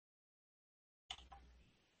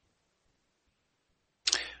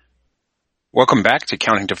Welcome back to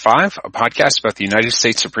Counting to Five, a podcast about the United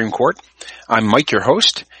States Supreme Court. I'm Mike, your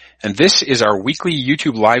host, and this is our weekly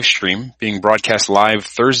YouTube live stream being broadcast live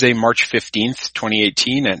Thursday, March 15th,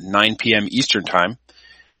 2018 at 9 p.m. Eastern Time.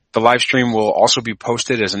 The live stream will also be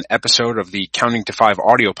posted as an episode of the Counting to Five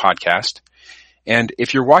audio podcast. And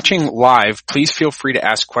if you're watching live, please feel free to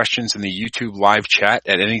ask questions in the YouTube live chat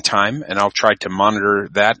at any time, and I'll try to monitor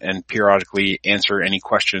that and periodically answer any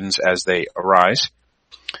questions as they arise.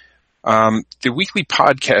 The weekly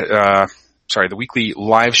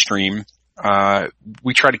live stream,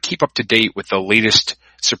 we try to keep up to date with the latest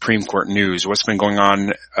Supreme Court news, what's been going on,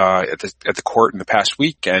 at the court in the past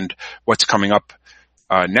week and what's coming up,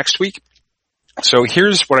 next week. So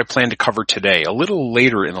here's what I plan to cover today. A little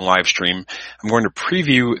later in the live stream, I'm going to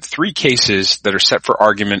preview 3 cases that are set for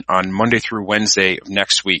argument on Monday through Wednesday of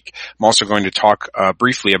next week. I'm also going to talk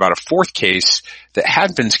briefly about a 4th case that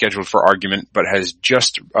had been scheduled for argument but has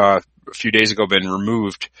just a few days ago been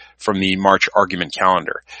removed from the March argument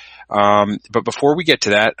calendar. But before we get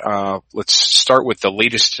to that, let's start with the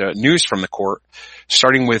latest news from the court,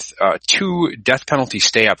 starting with 2 death penalty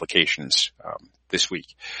stay applications this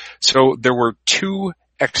week. So there were 2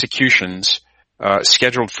 executions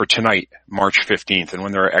scheduled for tonight, March 15th. And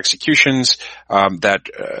when there are executions,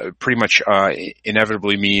 that pretty much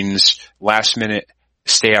inevitably means last-minute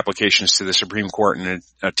stay applications to the Supreme Court in an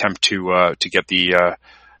attempt to get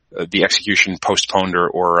the execution postponed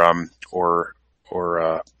or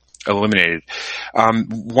eliminated.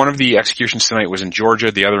 One of the executions tonight was in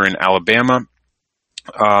Georgia, the other in Alabama.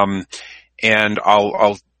 And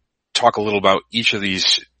I'll talk a little about each of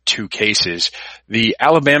these 2 cases. The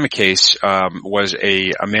Alabama case was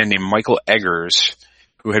a man named Michael Eggers,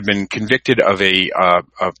 who had been convicted of a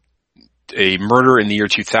murder in the year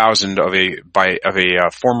 2000 of a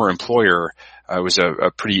former employer. It was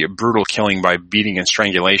a pretty brutal killing by beating and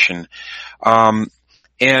strangulation. And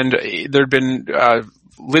there had been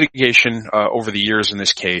litigation over the years in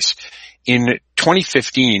this case. In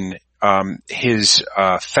 2015, his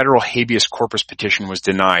federal habeas corpus petition was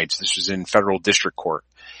denied. This was in federal district court.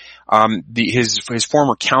 His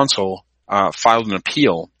former counsel filed an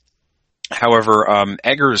appeal. However,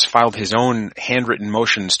 Eggers filed his own handwritten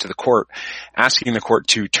motions to the court, asking the court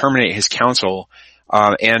to terminate his counsel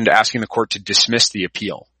and asking the court to dismiss the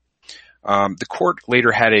appeal. The court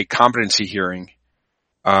later had a competency hearing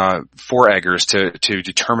for Eggers to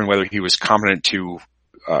determine whether he was competent to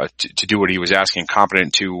do what he was asking,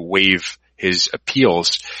 competent to waive his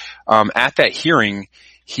appeals. At that hearing,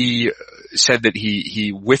 he said that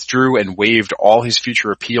he withdrew and waived all his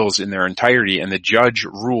future appeals in their entirety, and the judge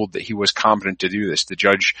ruled that he was competent to do this. The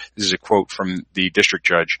judge, this is a quote from the district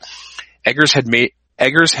judge, Eggers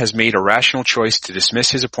has made a rational choice to dismiss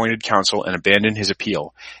his appointed counsel and abandon his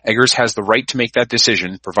appeal. Eggers has the right to make that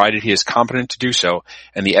decision, provided he is competent to do so,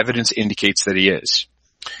 and the evidence indicates that he is.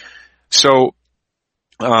 So,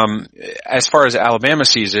 as far as Alabama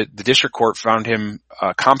sees it, the district court found him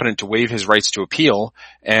competent to waive his rights to appeal,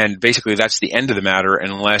 and basically that's the end of the matter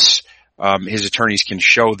unless his attorneys can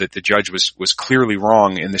show that the judge was clearly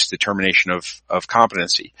wrong in this determination of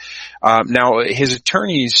competency. Now, his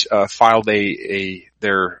attorneys filed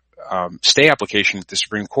their stay application at the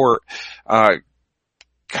Supreme Court, kind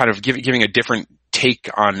of giving a different take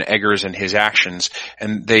on Eggers and his actions,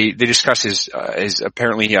 and they discuss his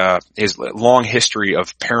apparently his long history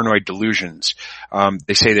of paranoid delusions.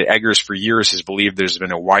 They say that Eggers for years has believed there's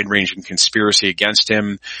been a wide-ranging conspiracy against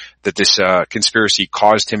him, that this conspiracy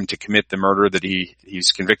caused him to commit the murder that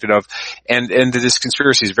he's convicted of, and that this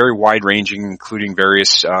conspiracy is very wide-ranging, including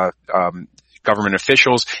various government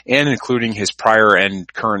officials and including his prior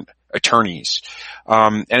and current attorneys.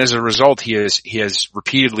 And as a result, he has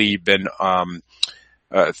repeatedly been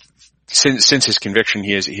since his conviction,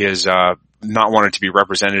 he has not wanted to be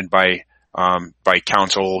represented by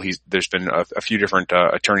counsel. There's been a few different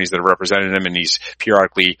attorneys that have represented him, and he's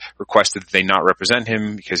periodically requested that they not represent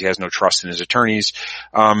him because he has no trust in his attorneys.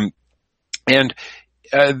 And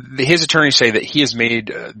his attorneys say that he has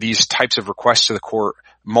made these types of requests to the court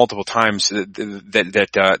multiple times,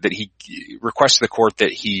 that he requests to the court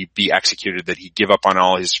that he be executed, that he give up on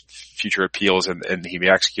all his future appeals and he be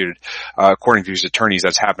executed. According to his attorneys,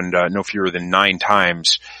 that's happened no fewer than 9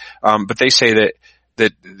 times. But they say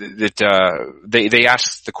that they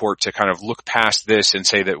ask the court to kind of look past this and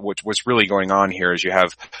say that what's really going on here is you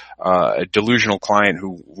have a delusional client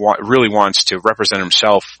who really wants to represent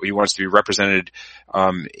himself. He wants to be represented.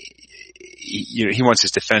 He wants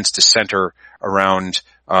his defense to center around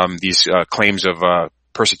these claims of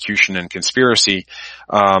persecution and conspiracy.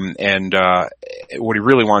 And what he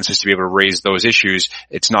really wants is to be able to raise those issues.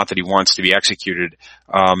 It's not that he wants to be executed.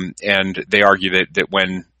 And they argue that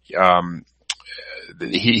when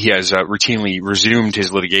he has routinely resumed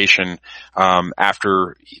his litigation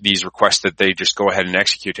after these requests that they just go ahead and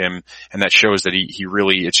execute him, and that shows that he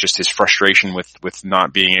really, it's just his frustration with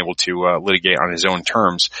not being able to litigate on his own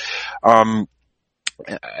terms.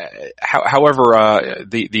 However,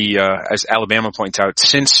 as Alabama points out,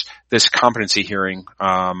 since this competency hearing,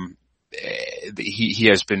 he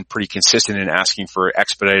has been pretty consistent in asking for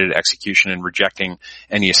expedited execution and rejecting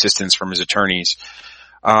any assistance from his attorneys.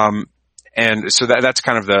 And so that's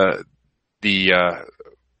kind of the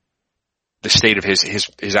state of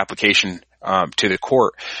his application to the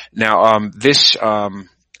court. Now, this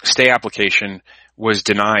stay application was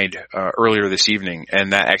denied earlier this evening,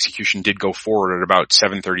 and that execution did go forward at about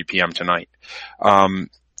 7:30 p.m. tonight.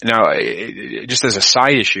 Now, just as a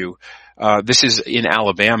side issue, this is in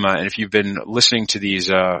Alabama, and if you've been listening to these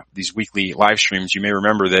weekly live streams, you may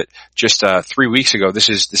remember that just 3 weeks ago, this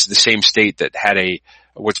is the same state that had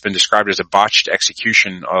what's been described as a botched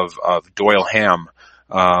execution of Doyle Ham.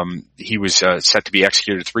 He was set to be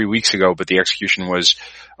executed 3 weeks ago, but the execution was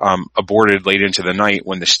aborted late into the night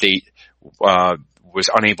when the state was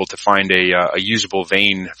unable to find a usable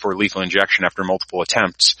vein for lethal injection after multiple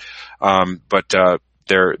attempts. But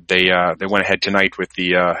they went ahead tonight with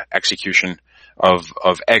the execution of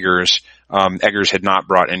Eggers. Eggers had not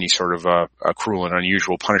brought any sort of a cruel and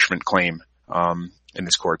unusual punishment claim in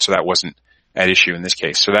this court, so that wasn't at issue in this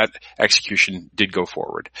case. So that execution did go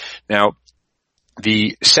forward. Now,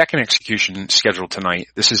 the second execution scheduled tonight,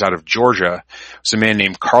 this is out of Georgia, was a man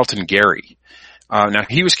named Carlton Gary. Now,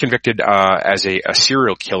 he was convicted as a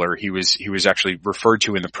serial killer. He was actually referred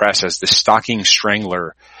to in the press as the Stocking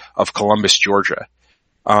Strangler of Columbus, Georgia.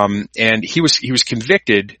 And he was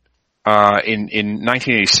convicted in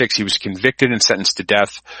 1986. He was convicted and sentenced to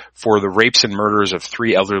death for the rapes and murders of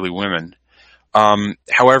 3 elderly women.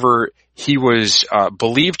 However, he was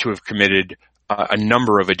believed to have committed a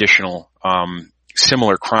number of additional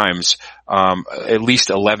similar crimes, at least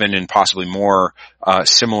 11 and possibly more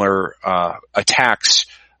similar attacks,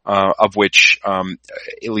 of which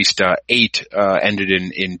at least 8 ended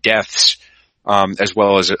in deaths, as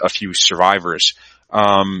well as a few survivors.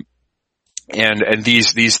 And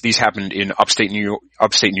these happened in upstate New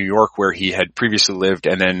York, where he had previously lived,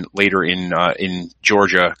 and then later in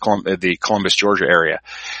Georgia, the Columbus, Georgia area.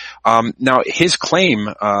 Now, his claim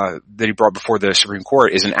that he brought before the Supreme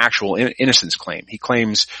Court is an actual innocence claim. He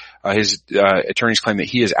claims, his attorneys claim that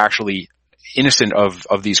he is actually innocent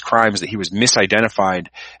of these crimes, that he was misidentified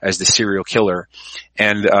as the serial killer.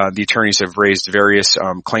 And the attorneys have raised various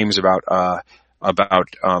claims about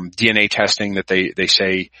DNA testing that they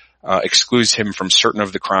say excludes him from certain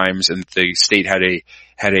of the crimes, and the state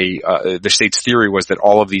the state's theory was that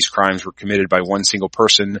all of these crimes were committed by one single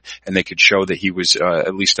person, and they could show that he was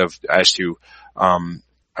at least as to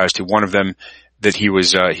one of them, that he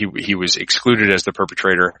was excluded as the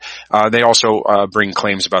perpetrator. They also bring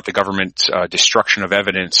claims about the government's destruction of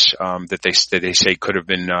evidence that they say could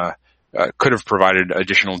have provided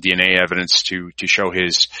additional DNA evidence to show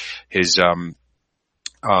his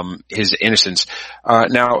innocence.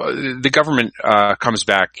 Now, the government comes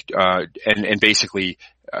back and basically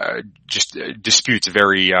just disputes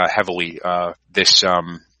very heavily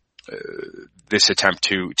this attempt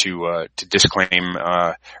to disclaim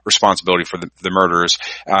responsibility for the murders,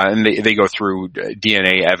 and they go through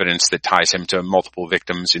DNA evidence that ties him to multiple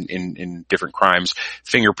victims in different crimes,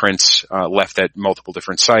 fingerprints left at multiple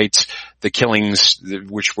different sites, the killings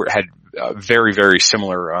which had very, very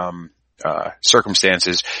similar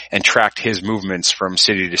circumstances, and tracked his movements from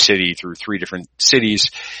city to city through 3 different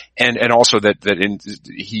cities, and also that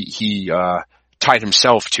he tied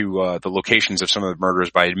himself to the locations of some of the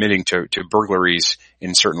murders by admitting to burglaries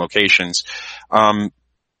in certain locations. And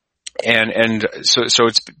so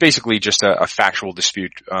it's basically just a factual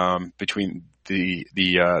dispute between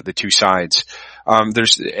the two sides.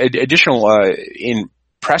 There's additional in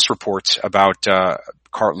press reports about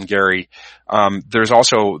Carlton Gary. There's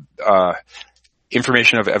also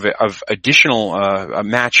information of additional a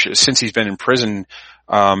match since he's been in prison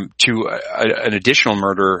to an additional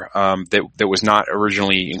murder that was not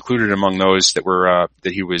originally included among those that were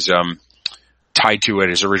that he was tied to at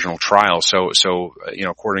his original trial. So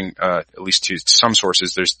according at least to some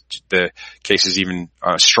sources, there's the case is even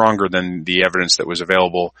stronger than the evidence that was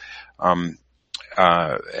available.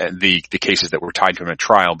 The cases that were tied to him at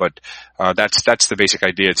trial, but that's the basic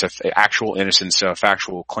idea. It's an actual innocence,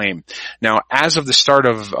 factual claim. Now, as of the start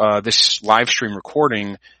of this live stream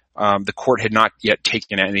recording, the court had not yet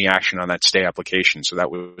taken any action on that stay application. So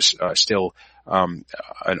that was still an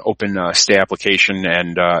open stay application,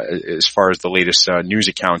 and as far as the latest news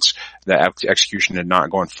accounts, the execution had not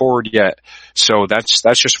gone forward yet. So that's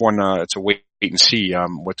just one. It's a wait and see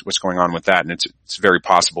what's going on with that, and it's very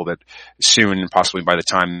possible that soon, possibly by the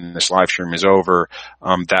time this live stream is over,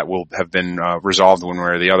 that will have been resolved one way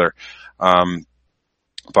or the other.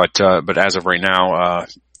 But as of right now,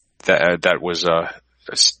 that was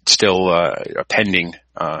still a pending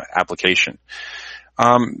application.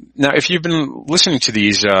 Now, if you've been listening to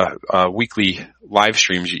these weekly live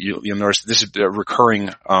streams, you'll notice that this is a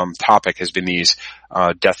recurring topic has been these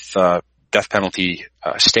death penalty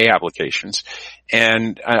stay applications,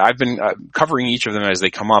 and I've been covering each of them as they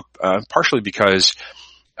come up, partially because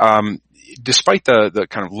despite the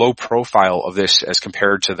kind of low profile of this as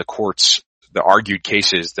compared to the court's the argued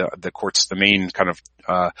cases, the court's the main kind of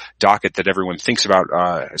docket that everyone thinks about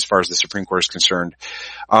as far as the Supreme Court is concerned.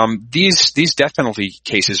 These death penalty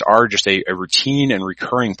cases are just a routine and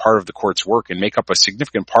recurring part of the court's work and make up a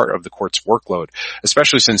significant part of the court's workload,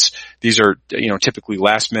 especially since these are typically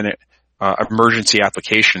last minute emergency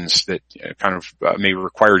applications that kind of may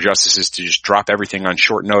require justices to just drop everything on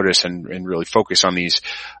short notice and really focus on these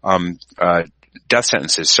death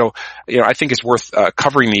sentences. So, I think it's worth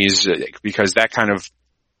covering these because that kind of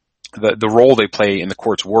the role they play in the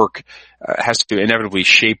court's work has to inevitably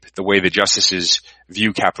shape the way the justices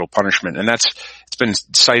view capital punishment, and it's been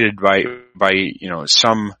cited by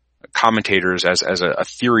some commentators as a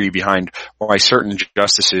theory behind why certain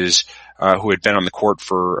justices who had been on the court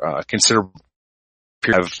for a considerable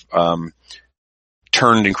period have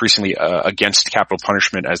turned increasingly against capital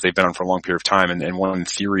punishment as they've been on for a long period of time. And one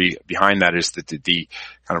theory behind that is that the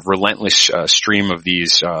kind of relentless stream of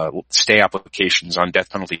these stay applications on death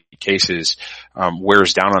penalty cases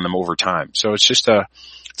wears down on them over time. So it's just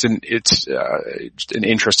an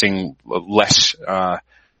interesting, less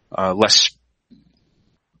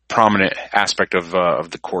prominent aspect of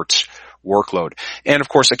the court's workload. And of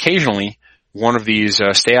course, occasionally one of these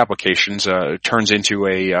stay applications turns into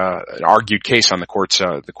an argued case on the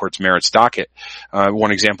court's merits docket.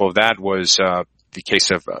 One example of that was the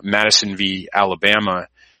case of Madison v. Alabama.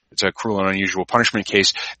 It's a cruel and unusual punishment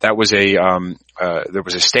case. That was there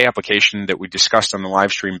was a stay application that we discussed on the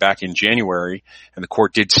live stream back in January, and the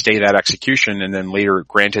court did stay that execution and then later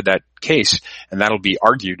granted that case, and that'll be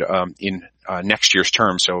argued in next year's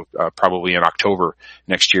term, so probably in October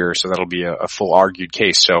next year. So that'll be a full argued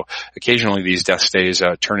case. So occasionally these death stays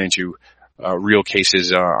turn into real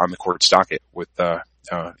cases on the court's docket with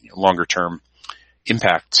longer term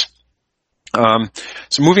impacts.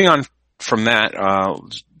 So moving on from that,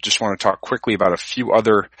 just want to talk quickly about a few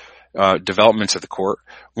other developments at the court.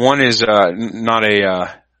 One is not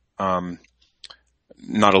a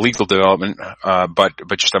legal development,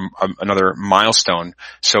 but just another milestone.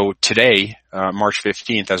 So today, March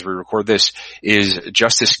 15th, as we record this, is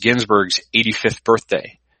Justice Ginsburg's 85th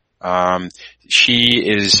birthday. She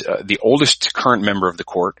is the oldest current member of the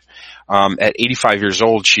court. At 85 years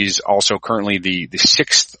old, she's also currently the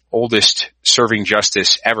sixth oldest serving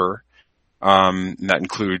justice ever. That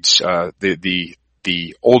includes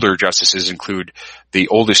the older justices include the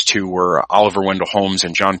oldest two were Oliver Wendell Holmes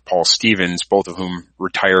and John Paul Stevens, both of whom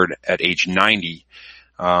retired at age 90.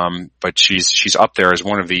 But she's up there as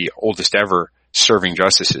one of the oldest ever serving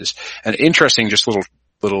justices. And interesting, just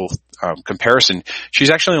little comparison. She's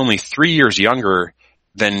actually only 3 years younger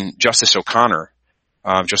than Justice O'Connor.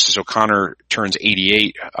 Justice O'Connor turns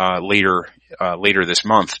 88 later this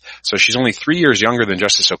month, so she's only 3 years younger than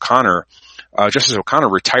Justice O'Connor. Justice O'Connor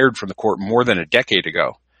retired from the court more than a decade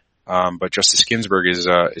ago, but Justice Ginsburg is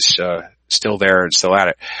still there and still at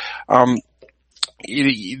it.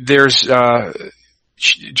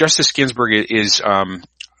 Justice Ginsburg is,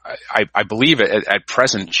 I believe at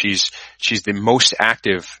present she's the most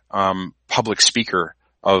active public speaker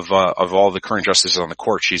of all the current justices on the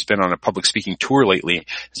court. She's been on a public speaking tour lately,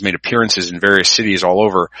 has made appearances in various cities all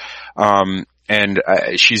over, and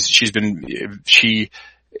she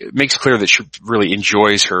makes clear that she really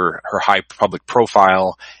enjoys her high public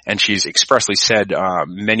profile, and she's expressly said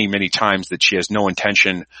many times that she has no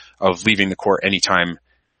intention of leaving the court anytime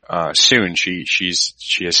soon. She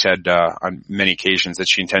has said on many occasions that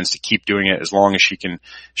she intends to keep doing it as long as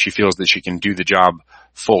she feels that she can do the job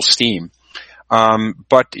full steam.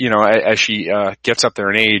 But as she gets up there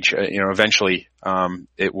in age, eventually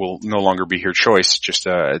it will no longer be her choice, just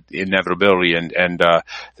inevitability, and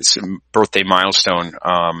this birthday milestone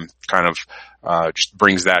kind of just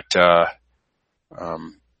brings that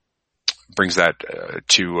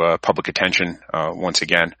to public attention once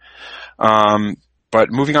again.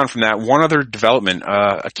 But moving on from that, one other development,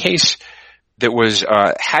 a case that was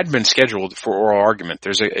had been scheduled for oral argument.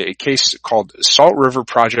 There's a case called Salt River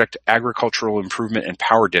Project Agricultural Improvement and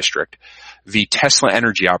Power District v. Tesla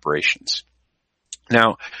Energy Operations.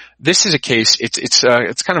 Now, this is a case, it's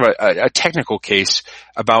kind of a technical case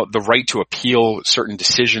about the right to appeal certain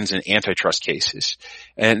decisions in antitrust cases.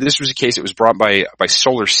 And this was a case that was brought by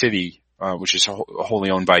Solar City, which is wholly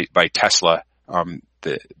owned by Tesla,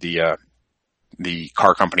 the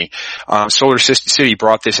car company. Solar City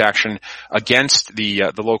brought this action against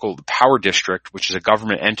the local power district, which is a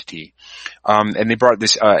government entity, and they brought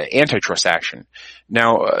this antitrust action.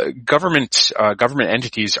 Now, government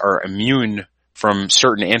entities are immune from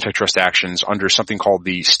certain antitrust actions under something called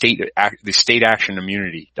the state action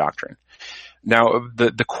immunity doctrine. Now,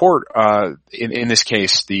 the court in this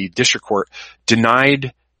case, the district court,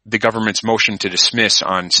 denied the government's motion to dismiss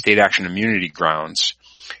on state action immunity grounds.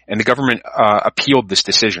 And the government appealed this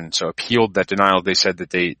decision, so appealed that denial. They said that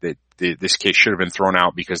this case should have been thrown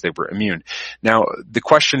out because they were immune. Now, the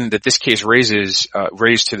question that this case raised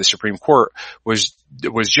to the Supreme Court was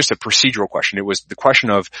just a procedural question. It was the question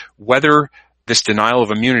of whether this denial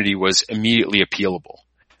of immunity was immediately appealable.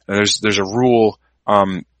 Now, there's a rule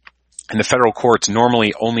in the federal courts.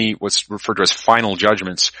 Normally, only what's referred to as final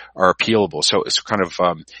judgments are appealable. So it's kind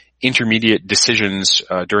of intermediate decisions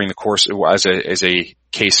during the course as a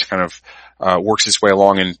case kind of works its way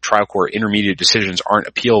along in trial court. Intermediate decisions aren't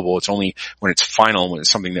appealable. It's only when it's final, when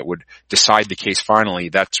it's something that would decide the case finally,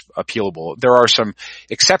 that's appealable. There are some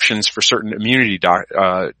exceptions for certain immunity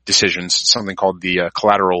decisions, something called the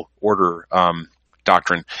collateral order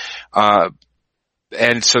doctrine.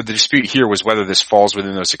 And so the dispute here was whether this falls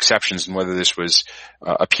within those exceptions and whether this was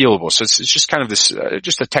appealable. So it's just kind of this,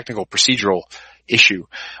 just a technical procedural issue.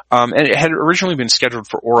 And it had originally been scheduled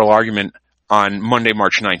for oral argument on Monday,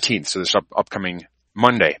 March 19th, so this upcoming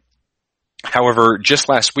Monday. However, just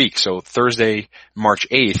last week, so Thursday, March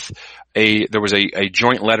 8th, there was a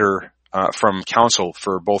joint letter from counsel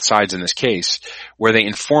for both sides in this case where they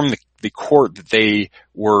informed the court that they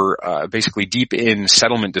were basically deep in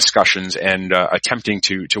settlement discussions and attempting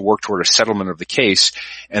to work toward a settlement of the case,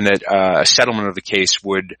 and that a settlement of the case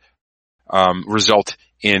would result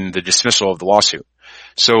in the dismissal of the lawsuit.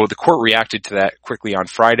 So the court reacted to that quickly on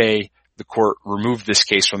Friday. The court removed this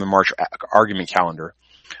case from the March argument calendar.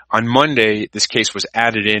 On Monday, this case was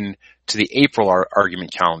added in to the April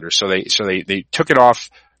argument calendar. So they took it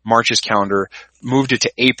off March's calendar, moved it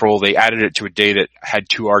to April. They added it to a day that had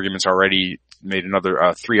two arguments already, made another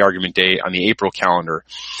 3-argument day on the April calendar.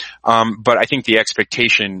 But I think the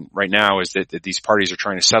expectation right now is that these parties are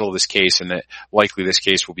trying to settle this case and that likely this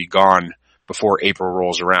case will be gone before April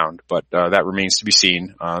rolls around. But that remains to be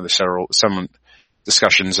seen. Some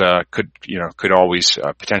discussions could always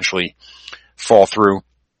potentially fall through.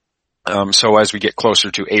 So as we get closer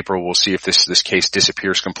to April, we'll see if this case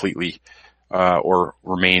disappears completely or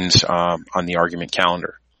remains on the argument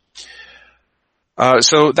calendar.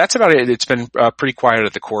 So that's about it. It's been pretty quiet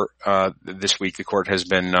at the court this week. The court has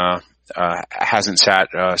been hasn't sat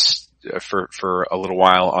for a little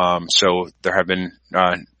while. So there have been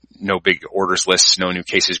no big orders lists, no new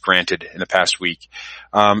cases granted in the past week.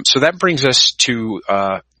 So that brings us to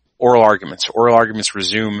oral arguments. Oral arguments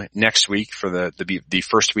resume next week for the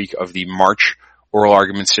first week of the March oral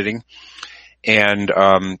argument sitting. And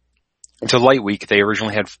it's a light week. They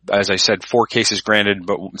originally had, as I said, 4 cases granted,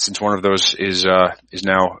 but since one of those is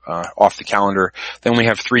now off the calendar, they only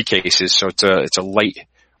have 3 cases, so it's a light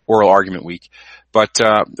oral argument week. But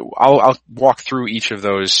I'll walk through each of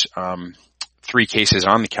those 3 cases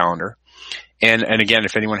on the calendar. And again,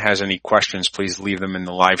 if anyone has any questions, please leave them in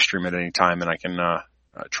the live stream at any time, and I can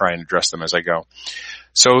try and address them as I go.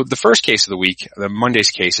 So the first case of the week, the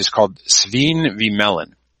Monday's case, is called Sveen v.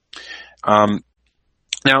 Mellon.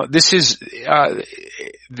 Now, this is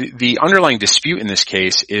the underlying dispute in this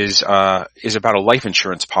case is about a life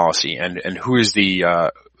insurance policy and who's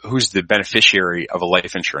the beneficiary of a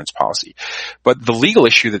life insurance policy. But the legal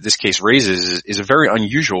issue that this case raises is a very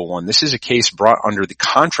unusual one. This is a case brought under the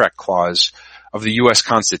contract clause of the U.S.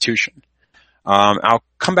 Constitution. I'll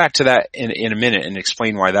come back to that in a minute and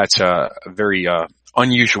explain why that's a very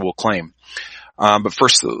unusual claim. But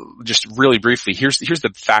first, just really briefly, here's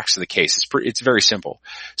the facts of the case. It's very simple.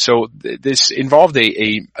 So this involved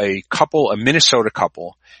a couple, a Minnesota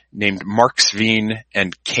couple named Mark Sveen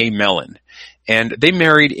and Kay Mellon. And they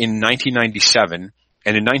married in 1997.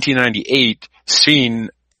 And in 1998, Sveen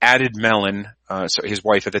added Mellon, so his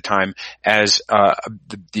wife at the time, as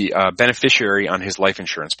the beneficiary on his life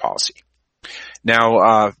insurance policy.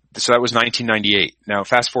 Now, so that was 1998. Now,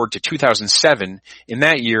 fast forward to 2007. In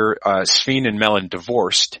that year, Sphene and Mellon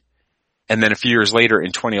divorced, and then a few years later,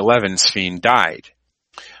 in 2011, Sphene died.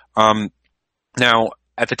 Now,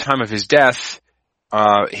 at the time of his death,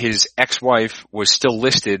 his ex-wife was still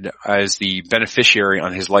listed as the beneficiary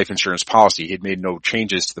on his life insurance policy. He had made no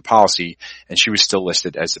changes to the policy, and she was still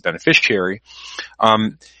listed as the beneficiary.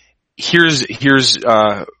 Here's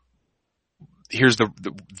the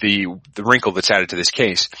wrinkle that's added to this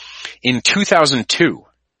case. In 2002,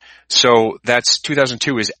 so that's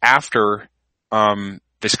 2002 is after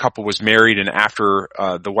this couple was married and after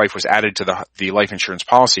the wife was added to the life insurance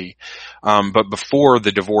policy, but before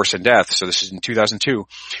the divorce and death. So this is in 2002.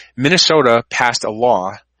 Minnesota passed a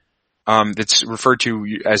law that's referred to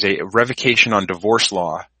as a revocation on divorce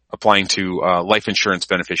law, applying to life insurance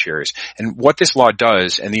beneficiaries. And what this law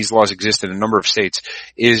does, and these laws exist in a number of states,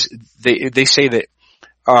 is they say that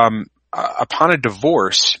upon a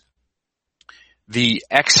divorce, the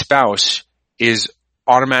ex-spouse is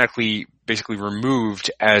automatically basically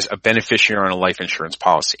removed as a beneficiary on a life insurance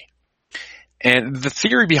policy. And the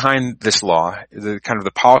theory behind this law, the kind of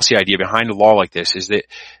the policy idea behind a law like this, is that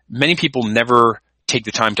many people never take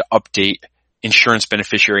the time to update insurance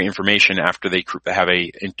beneficiary information after they have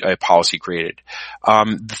a policy created.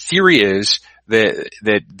 The theory is that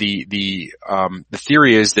the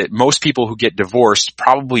theory is that most people who get divorced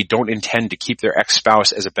probably don't intend to keep their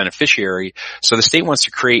ex-spouse as a beneficiary. So the state wants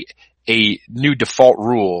to create a new default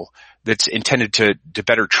rule that's intended to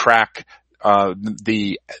better track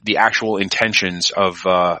the actual intentions of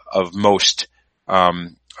most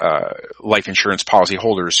life insurance policy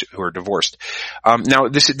holders who are divorced. Now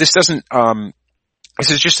this doesn't this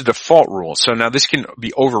is just a default rule. So now this can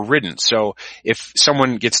be overridden. So if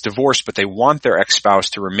someone gets divorced but they want their ex-spouse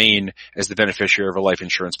to remain as the beneficiary of a life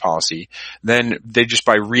insurance policy, then they just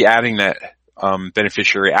by re-adding that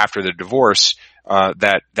beneficiary after the divorce,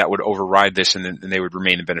 that would override this, and then they would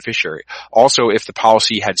remain a beneficiary. Also, if the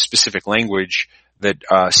policy had specific language that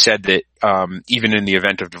said that even in the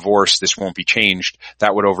event of divorce, this won't be changed,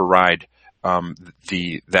 that would override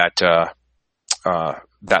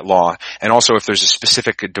that law. And also, if there's a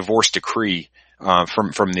specific divorce decree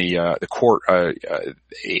from the court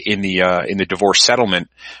in the divorce settlement,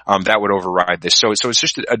 that would override this. So it's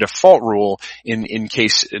just a default rule in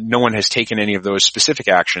case no one has taken any of those specific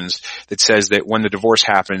actions that says that when the divorce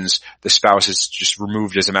happens, the spouse is just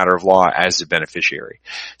removed as a matter of law as a beneficiary.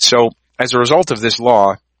 So as a result of this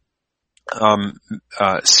law,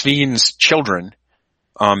 Sphene's children,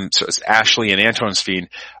 so it's Ashley and Anton Sphene,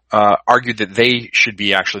 argued that they should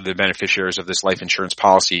be actually the beneficiaries of this life insurance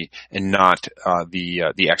policy and not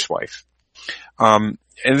the ex-wife. And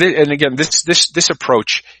again, this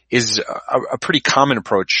approach is a pretty common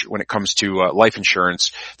approach when it comes to life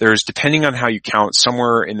insurance. There's, depending on how you count,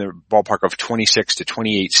 somewhere in the ballpark of 26 to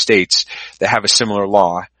 28 states that have a similar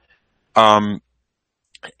law. And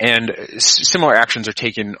similar actions are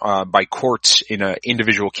taken by courts in an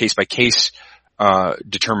individual case-by-case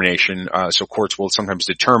determination. So courts will sometimes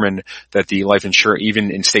determine that the life insurance,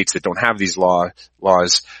 even in states that don't have these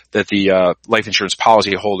laws, that the life insurance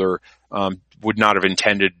policy holder would not have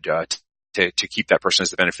intended to keep that person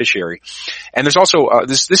as the beneficiary. And there's also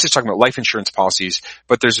this is talking about life insurance policies,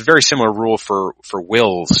 but there's a very similar rule for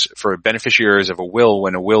wills, for beneficiaries of a will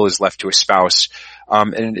when a will is left to a spouse.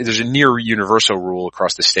 And there's a near universal rule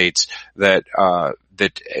across the states that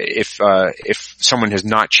if someone has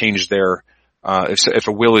not changed their if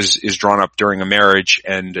a will is drawn up during a marriage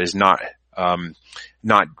and is not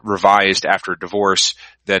revised after a divorce,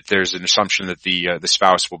 that there's an assumption that the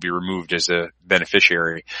spouse will be removed as a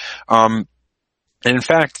beneficiary. And in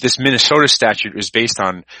fact, this Minnesota statute is based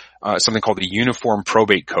on something called the Uniform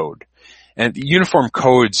Probate Code. And the uniform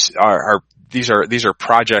codes these are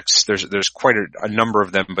projects. There's quite a number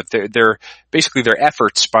of them, but they're basically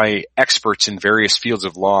efforts by experts in various fields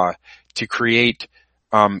of law to create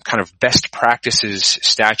kind of best practices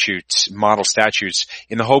statutes, model statutes,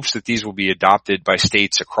 in the hopes that these will be adopted by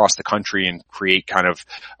states across the country and create kind of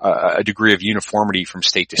a degree of uniformity from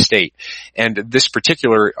state to state. And this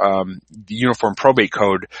particular the Uniform Probate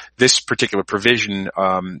Code, this particular provision,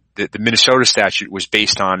 the Minnesota statute was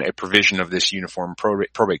based on a provision of this Uniform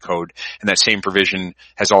Probate Code, and that same provision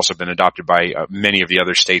has also been adopted by many of the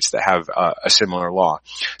other states that have a similar law.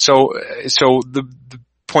 So the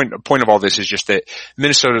point of all this is just that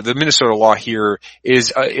the Minnesota law here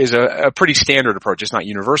is a pretty standard approach. It's not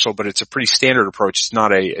universal, but it's a pretty standard approach. It's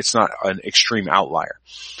not an extreme outlier.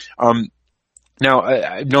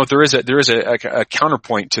 Now, note there is a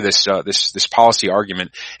counterpoint to this policy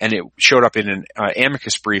argument, and it showed up in an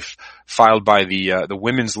amicus brief filed by the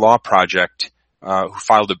Women's Law Project, who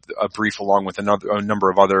filed a brief along with a number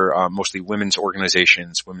of other mostly women's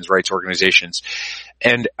organizations, women's rights organizations,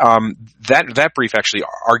 and that brief actually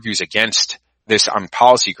argues against this on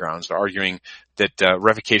policy grounds, arguing that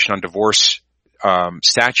revocation on divorce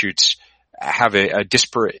statutes have a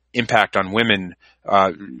disparate impact on women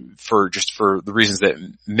for the reasons that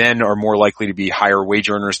men are more likely to be higher wage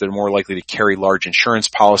earners, they're more likely to carry large insurance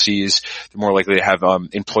policies, they're more likely to have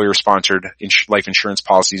employer-sponsored life insurance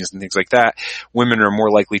policies and things like that. Women are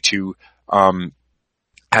more likely to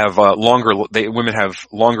women have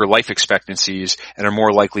longer life expectancies and are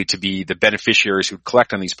more likely to be the beneficiaries who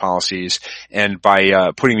collect on these policies. And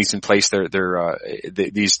by putting these in place,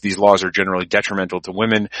 these laws are generally detrimental to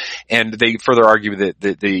women. And they further argue that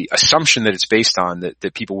the assumption that it's based on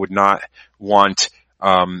that people would not want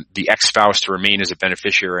the ex-spouse to remain as a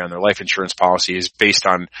beneficiary on their life insurance policy is based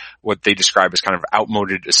on what they describe as kind of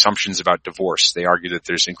outmoded assumptions about divorce. They argue that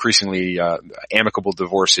there's increasingly amicable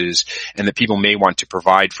divorces, and that people may want to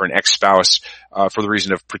provide for an ex-spouse for the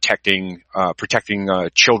reason of protecting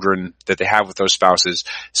children that they have with those spouses.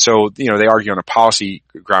 So, they argue on a policy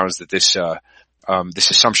grounds that this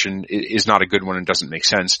assumption is not a good one and doesn't make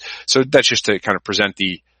sense. So that's just to kind of present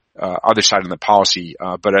the other side of the policy,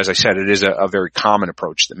 but as I said, it is a very common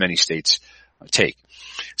approach that many states take.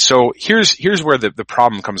 So here's where the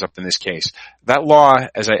problem comes up in this case. That law,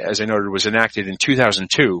 as I noted, was enacted in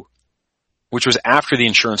 2002, which was after the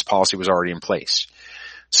insurance policy was already in place.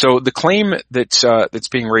 So the claim that's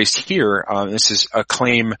being raised here, this is a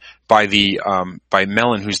claim by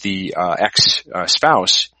Mellon, who's the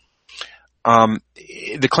ex-spouse.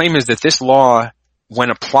 The claim is that this law, when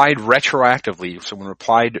applied retroactively, so when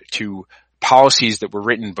applied to policies that were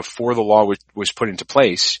written before the law was put into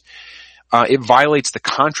place, it violates the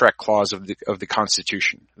contract clause of the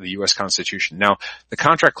Constitution, the U.S. Constitution. Now, the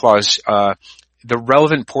contract clause, the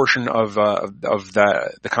relevant portion of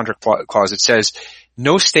the contract clause, it says,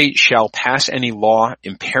 "No state shall pass any law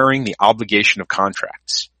impairing the obligation of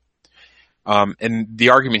contracts." And the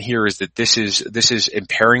argument here is that this is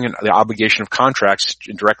impairing the obligation of contracts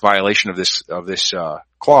in direct violation of this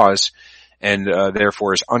clause, and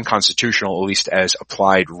therefore is unconstitutional, at least as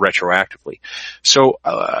applied retroactively. So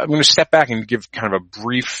I'm going to step back and give kind of a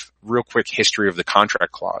brief, real quick history of the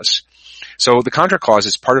contract clause. So the contract clause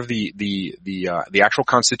is part of the actual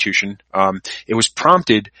Constitution. It was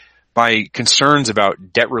prompted by concerns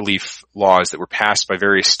about debt relief laws that were passed by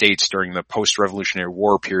various states during the post-Revolutionary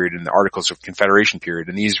War period and the Articles of Confederation period,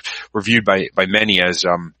 and these were viewed by many as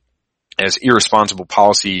irresponsible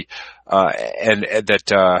policy, and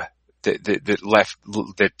that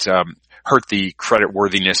hurt the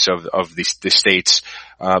creditworthiness of the states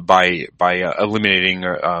by eliminating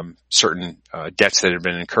certain debts that had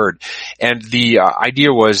been incurred. And the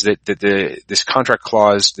idea was that this contract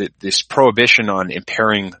clause, this prohibition on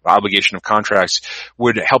impairing the obligation of contracts,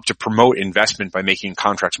 would help to promote investment by making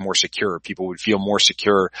contracts more secure. People would feel more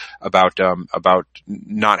secure about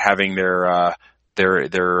not having their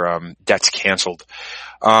debts canceled.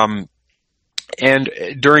 And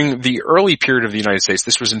during the early period of the United States,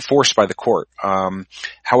 this was enforced by the court.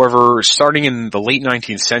 However, starting in the late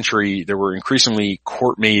 19th century, there were increasingly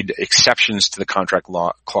court-made exceptions to the contract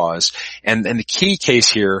law clause. And the key case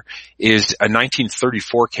here is a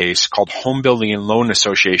 1934 case called Home Building and Loan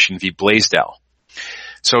Association v. Blaisdell.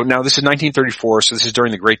 So now this is 1934, so this is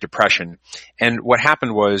during the Great Depression. And what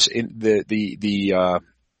happened was the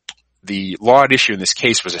law at issue in this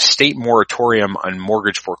case was a state moratorium on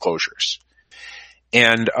mortgage foreclosures.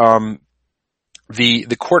 And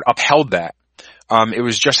the court upheld that. It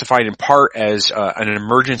was justified in part as an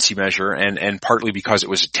emergency measure and partly because it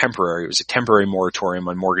was temporary. It was a temporary moratorium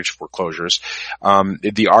on mortgage foreclosures.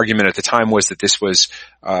 The argument at the time was that this was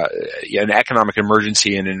an economic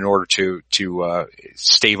emergency, and in order to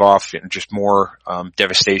stave off just more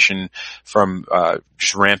devastation from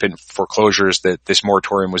just rampant foreclosures, that this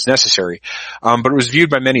moratorium was necessary. But it was viewed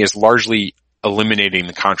by many as largely eliminating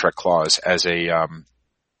the contract clause as an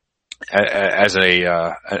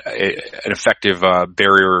effective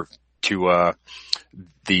barrier to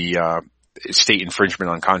the state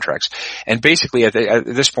infringement on contracts. And basically, at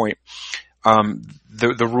this point,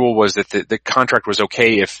 the rule was that the contract was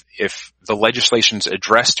okay if the legislation's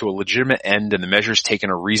addressed to a legitimate end and the measures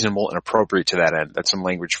taken are reasonable and appropriate to that end. That's some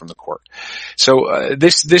language from the court. So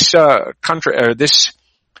this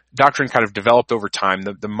doctrine kind of developed over time.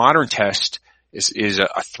 The modern test is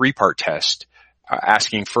a three-part test,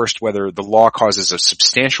 asking first whether the law causes a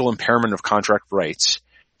substantial impairment of contract rights,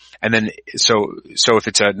 And then, so if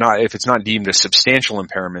it's not deemed a substantial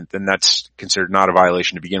impairment, then that's considered not a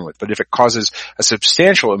violation to begin with. But if it causes a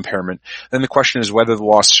substantial impairment, then the question is whether the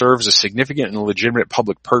law serves a significant and legitimate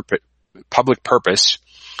public purpose.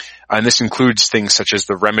 And this includes things such as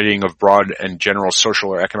the remedying of broad and general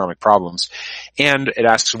social or economic problems. And it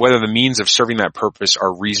asks whether the means of serving that purpose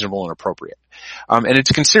are reasonable and appropriate. And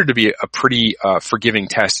it's considered to be a pretty forgiving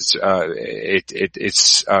test.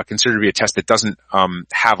 It's considered to be a test that doesn't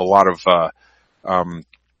have a lot of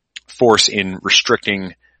force in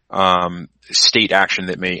restricting state action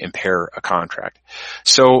that may impair a contract.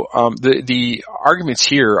 So the arguments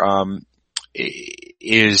here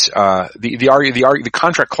is the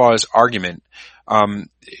contract clause argument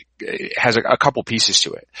has a couple pieces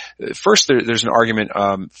to it. First, there's an argument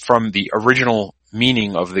from the original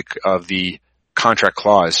meaning of the contract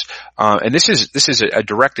clause, and this is a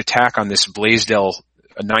direct attack on this Blaisdell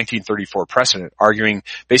 1934 precedent, arguing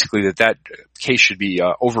basically that case should be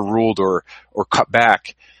overruled or cut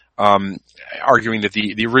back, arguing that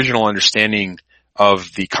the original understanding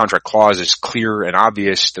of the contract clause is clear and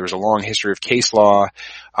obvious. There was a long history of case law,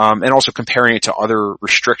 and also comparing it to other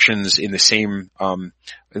restrictions in the same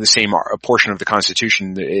portion of the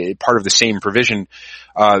Constitution, part of the same provision.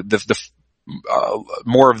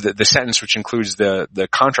 More of the sentence, which includes the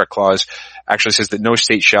contract clause, actually says that no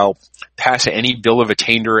state shall pass any bill of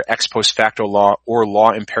attainder, ex post facto law, or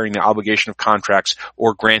law impairing the obligation of contracts,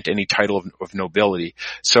 or grant any title of nobility.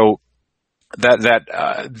 So that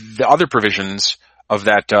the other provisions of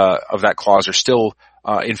that clause are still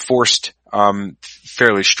enforced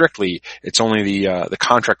fairly strictly. It's only the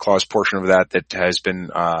contract clause portion of that has been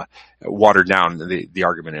watered down. The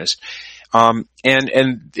argument is, and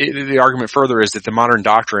the argument further is that the modern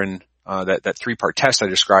doctrine, that three-part test I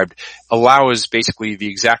described, allows basically the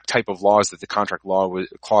exact type of laws that the contract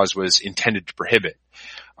clause was intended to prohibit.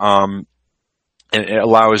 And it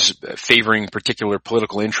allows favoring particular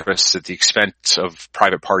political interests at the expense of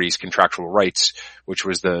private parties' contractual rights, which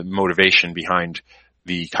was the motivation behind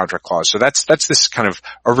the contract clause. So that's this kind of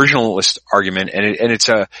originalist argument, and it's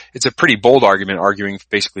a pretty bold argument, arguing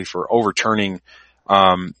basically for overturning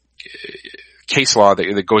case law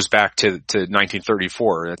that goes back to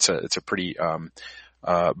 1934. It's a pretty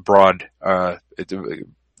broad,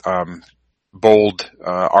 bold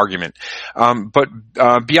argument. But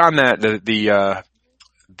beyond that,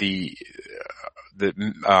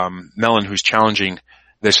 Mellon, who's challenging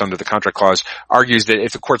this under the contract clause, argues that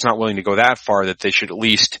if the court's not willing to go that far, that they should at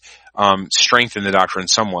least strengthen the doctrine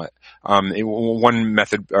somewhat. One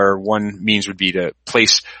method or one means would be to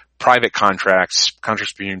place private contracts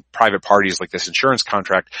between private parties like this insurance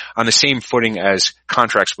contract on the same footing as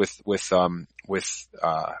contracts with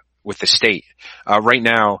the state. Right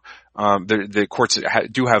now, the courts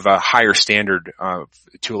do have a higher standard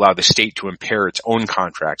to allow the state to impair its own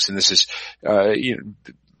contracts, and this is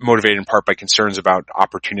motivated in part by concerns about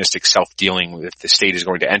opportunistic self-dealing. If the state is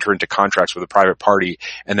going to enter into contracts with a private party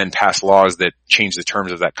and then pass laws that change the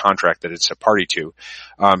terms of that contract that it's a party to,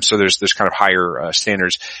 so there's kind of higher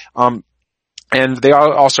standards, and they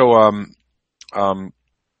also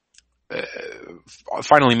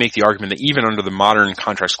finally make the argument that even under the modern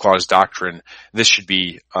contracts clause doctrine, this should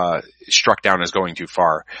be struck down as going too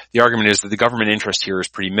far. The argument is that the government interest here is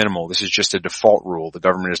pretty minimal. This is just a default rule. The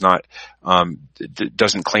government is not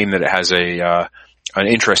doesn't claim that it has an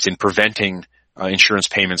interest in preventing insurance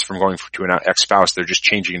payments from going to an ex-spouse. They're just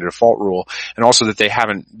changing the default rule, and also that they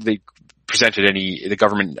presented the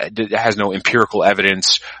government has no empirical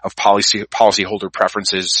evidence of policyholder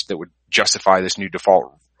preferences that would justify this new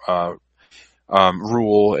default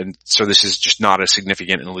rule, and so this is just not a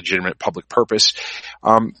significant and legitimate public purpose.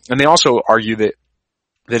 And they also argue that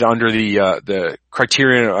under the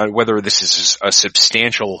criterion whether this is a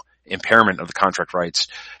substantial impairment of the contract rights,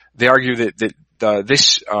 they argue that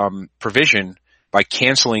this provision, by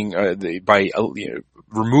canceling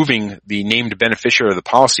removing the named beneficiary of the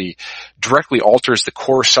policy, directly alters the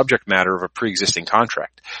core subject matter of a pre-existing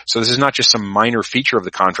contract. So this is not just some minor feature of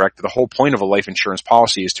the contract. The whole point of a life insurance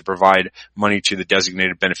policy is to provide money to the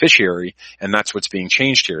designated beneficiary, and that's what's being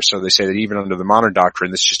changed here. So they say that even under the modern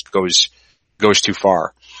doctrine, this just goes too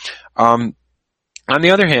far. On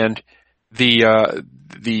the other hand, the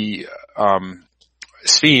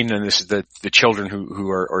Sveen, and this is the children who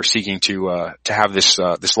are seeking to have this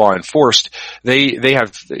law enforced. They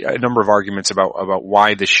have a number of arguments about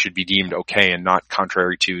why this should be deemed okay and not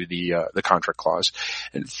contrary to the contract clause.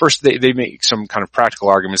 And first, they make some kind of practical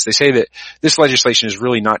arguments. They say that this legislation is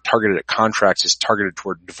really not targeted at contracts; it's targeted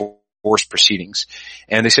toward divorce proceedings.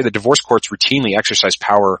 And they say that divorce courts routinely exercise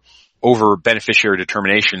power over beneficiary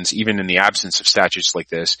determinations, even in the absence of statutes like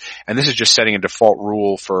this. And this is just setting a default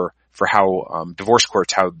rule for how divorce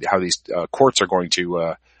courts, how these courts are going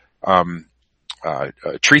to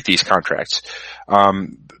treat these contracts.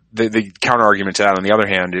 The counter argument to that, on the other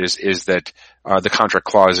hand, is that the contract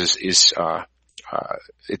clause is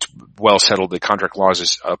it's well settled. The contract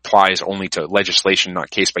clause applies only to legislation, not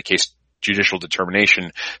case by case judicial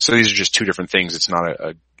determination. So these are just two different things. It's not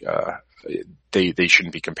they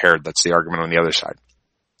shouldn't be compared. That's the argument on the other side.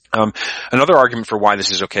 Another argument for why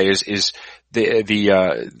this is okay is the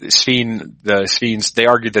Sfeens, they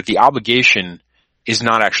argued that the obligation is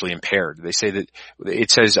not actually impaired. They say that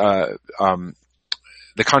it says, the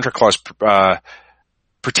contract clause,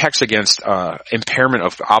 protects against impairment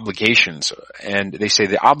of obligations, and they say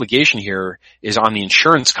the obligation here is on the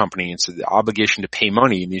insurance company. It's the obligation to pay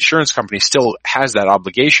money, and the insurance company still has that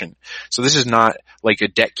obligation. So this is not like a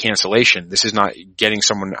debt cancellation. This is not getting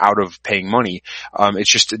someone out of paying money.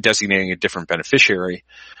 It's just designating a different beneficiary.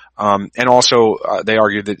 And also, they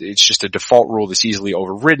argue that it's just a default rule that's easily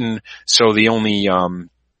overridden. So the only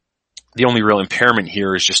real impairment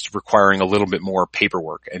here is just requiring a little bit more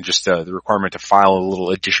paperwork, and just the requirement to file a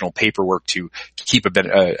little additional paperwork to keep a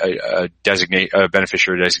beneficiary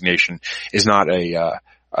designation is not a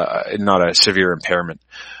severe impairment.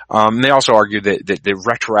 They also argue that the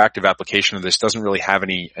retroactive application of this doesn't really have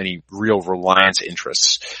any real reliance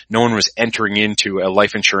interests. No one was entering into a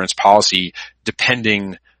life insurance policy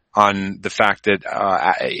depending on the fact that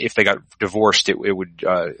if they got divorced, it would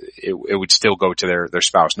still go to their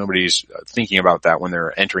spouse. Nobody's thinking about that when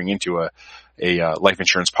they're entering into a life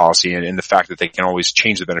insurance policy, and the fact that they can always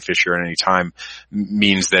change the beneficiary at any time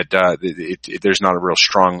means that there's not a real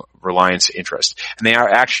strong reliance interest. And they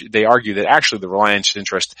argue that actually the reliance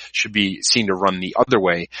interest should be seen to run the other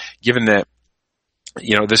way, given that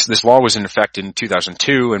this law was in effect in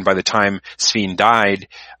 2002, and by the time Sfeen died,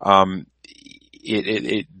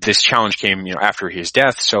 this challenge came, after his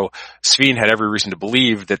death. So Sfeen had every reason to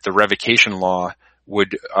believe that the revocation law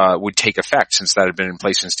would take effect, since that had been in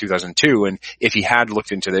place since 2002. And if he had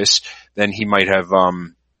looked into this, then he might have,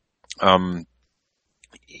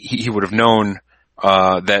 he would have known,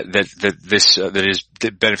 that his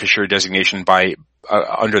beneficiary designation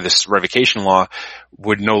under this revocation law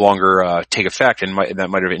would no longer take effect, and that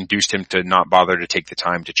might have induced him to not bother to take the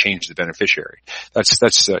time to change the beneficiary. That's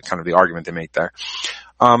kind of the argument they make there.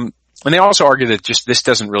 And they also argue that just this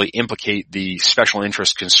doesn't really implicate the special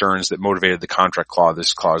interest concerns that motivated the contract clause.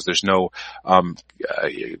 This clause, there's no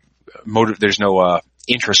there's no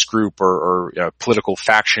interest group or political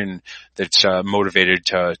faction that's motivated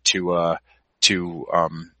to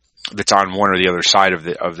that's on one or the other side of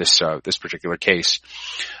this particular case.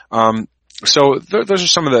 So those are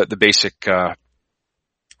some of the basic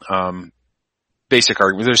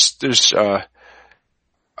arguments. There's a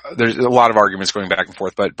lot of arguments going back and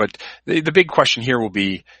forth, but the big question here will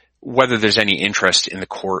be whether there's any interest in the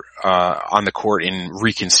court, on the court in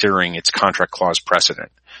reconsidering its contract clause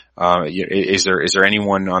precedent. Is there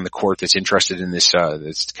anyone on the court that's interested in this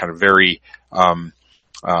kind of very,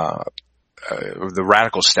 the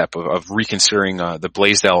radical step of reconsidering the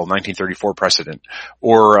Blaisdell 1934 precedent,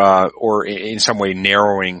 or in some way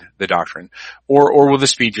narrowing the doctrine, or will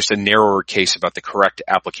this be just a narrower case about the correct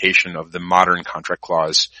application of the modern contract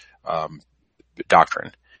clause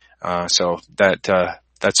doctrine? So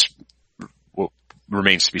that's what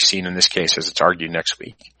remains to be seen in this case as it's argued next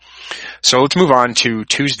week. So let's move on to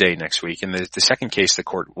Tuesday next week, and the second case the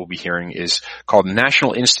court will be hearing is called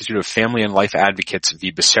National Institute of Family and Life Advocates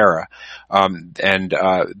v. Becerra.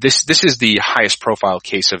 This is the highest profile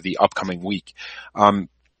case of the upcoming week. And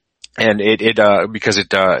because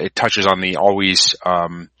it touches on the always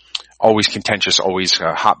contentious, always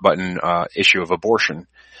hot button issue of abortion.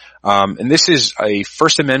 And this is a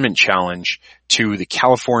First Amendment challenge to the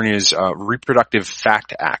California's Reproductive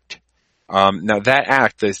Fact Act. Now that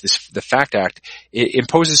act, the FACT Act, it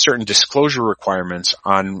imposes certain disclosure requirements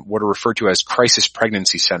on what are referred to as crisis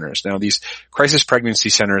pregnancy centers. Now these crisis pregnancy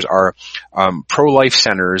centers are pro-life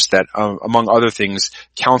centers that, among other things,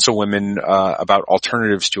 counsel women about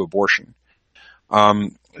alternatives to abortion.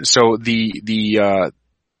 So the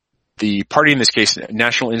party in this case,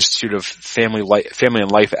 National Institute of Family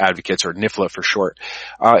and Life Advocates, or NIFLA for short,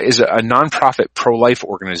 is a nonprofit pro-life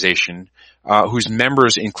organization whose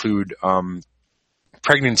members include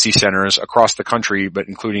pregnancy centers across the country, but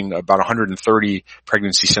including about 130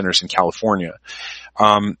 pregnancy centers in California.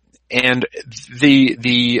 And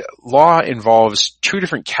the law involves two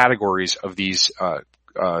different categories of these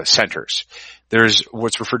centers. there's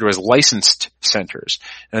what's referred to as licensed centers.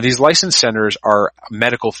 Now, these licensed centers are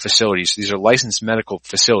medical facilities. These are licensed medical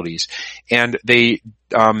facilities, and they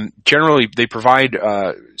generally they provide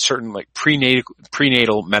certain like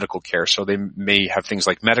prenatal medical care. So they may have things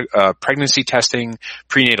like pregnancy testing,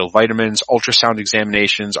 prenatal vitamins, ultrasound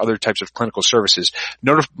examinations, other types of clinical services.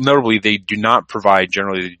 Notably, they do not provide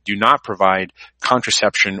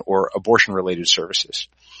contraception or abortion-related services.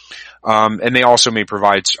 And they also may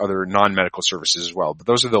provide other non-medical services as well, but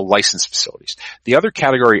those are the licensed facilities. The other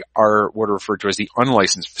category are what are referred to as the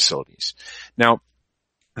unlicensed facilities. Now,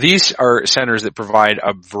 these are centers that provide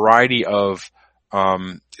a variety of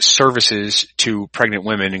services to pregnant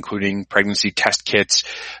women, including pregnancy test kits,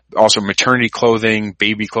 also maternity clothing,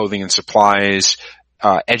 baby clothing and supplies,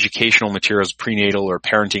 educational materials, prenatal or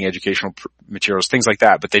parenting educational materials, things like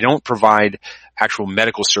that. But they don't provide actual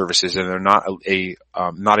medical services, and they're not a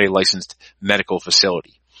licensed medical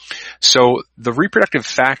facility. So the Reproductive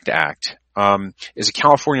Fact Act is a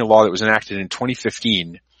California law that was enacted in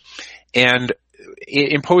 2015, and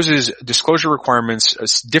it imposes disclosure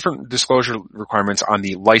requirements, different disclosure requirements on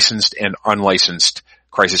the licensed and unlicensed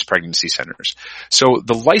crisis pregnancy centers. So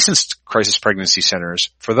the licensed crisis pregnancy centers,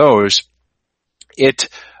 for those, it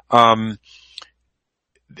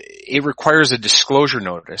requires a disclosure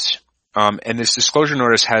notice, and this disclosure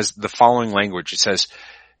notice has the following language. It says,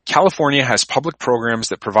 California has public programs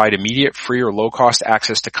that provide immediate, free, or low-cost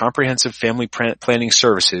access to comprehensive family planning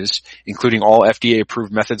services, including all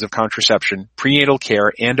FDA-approved methods of contraception, prenatal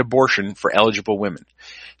care, and abortion for eligible women.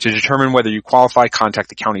 To determine whether you qualify, contact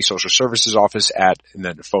the county social services office and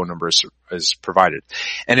then the phone number is provided.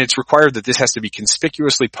 And it's required that this has to be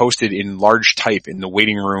conspicuously posted in large type in the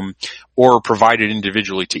waiting room or provided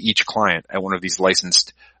individually to each client at one of these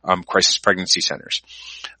licensed crisis pregnancy centers.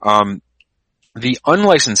 The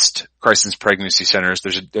unlicensed crisis pregnancy centers,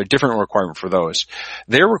 there's a different requirement for those.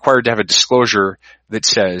 They're required to have a disclosure that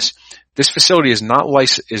says, this facility is not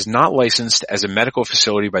licensed as a medical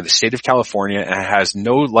facility by the state of California and has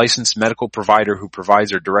no licensed medical provider who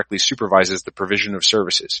provides or directly supervises the provision of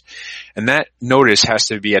services. And that notice has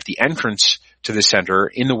to be at the entrance to the center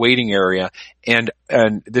in the waiting area, and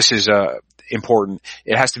this is important.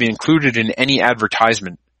 It has to be included in any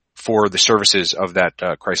advertisement for the services of that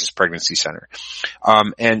crisis pregnancy center.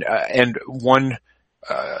 And one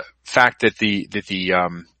fact that the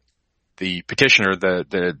petitioner,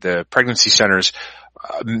 the pregnancy centers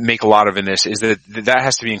make a lot of in this is that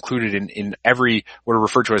has to be included in every what are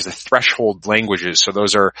referred to as the threshold languages. So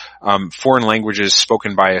those are foreign languages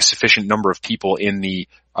spoken by a sufficient number of people in the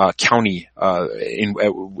county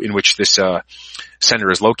in which this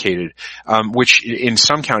center is located, which in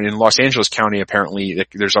some county, in Los Angeles County, apparently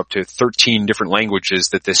there's up to 13 different languages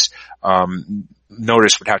that this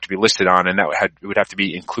notice would have to be listed on, and that would have to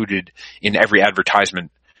be included in every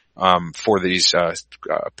advertisement for these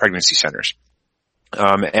pregnancy centers.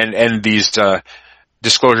 And these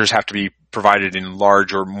disclosures have to be provided in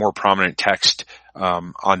large or more prominent text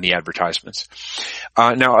on the advertisements.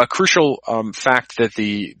 Now, a crucial fact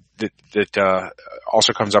that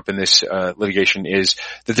also comes up in this litigation is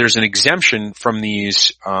that there's an exemption from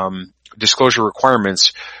these disclosure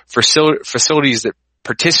requirements for facilities that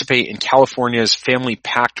participate in California's Family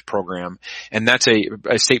Pact program, and that's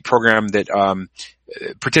a state program that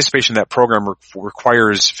participation in that program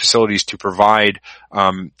requires facilities to provide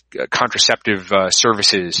contraceptive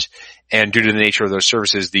services, and due to the nature of those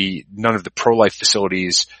services, none of the pro-life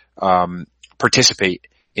facilities participate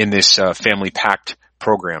in this Family Pact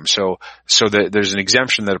program. So there's an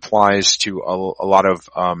exemption that applies to a lot of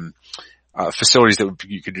facilities that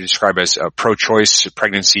you could describe as pro-choice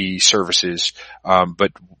pregnancy services,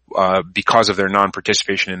 but because of their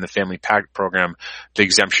non-participation in the Family Pact program, the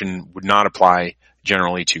exemption would not apply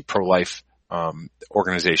generally to pro-life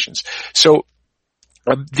organizations. So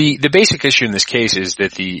the basic issue in this case is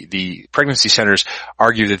that the pregnancy centers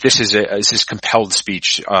argue that this is compelled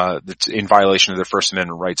speech that's in violation of their First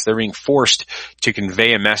Amendment rights. They're being forced to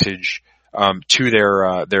convey a message to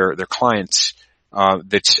their clients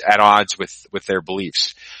that's at odds with their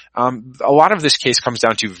beliefs. A lot of this case comes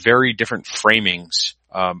down to very different framings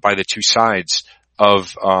by the two sides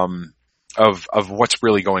of what's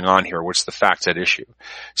really going on here, what's the facts at issue.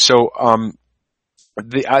 So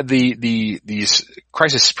these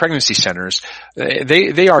crisis pregnancy centers,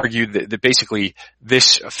 they argue that basically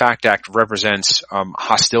this Fact Act represents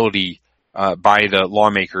hostility by the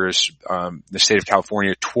lawmakers, the state of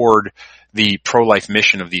California, toward the pro-life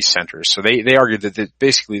mission of these centers. So they argue that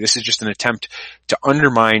basically this is just an attempt to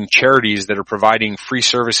undermine charities that are providing free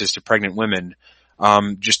services to pregnant women,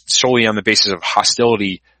 just solely on the basis of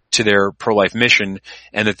hostility to their pro-life mission,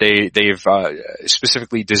 and that they've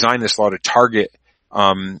specifically designed this law to target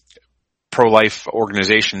pro-life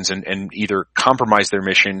organizations and either compromise their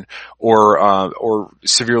mission or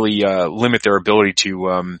severely limit their ability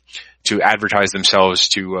to advertise themselves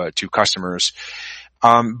to customers.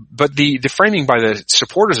 But the framing by the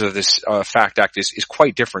supporters of this FACT Act is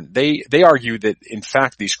quite different. They argue that in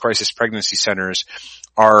fact these crisis pregnancy centers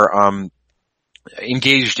are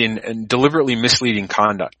engaged in deliberately misleading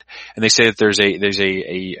conduct, and they say that there's a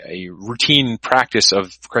routine practice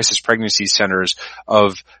of crisis pregnancy centers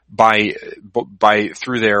by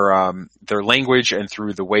through their language and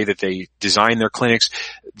through the way that they design their clinics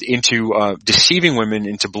into deceiving women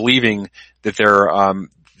into believing that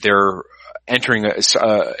they're entering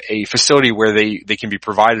a facility where they can be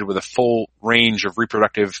provided with a full range of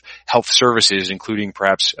reproductive health services, including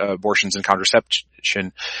perhaps abortions and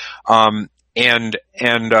contraception, and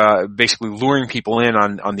basically luring people in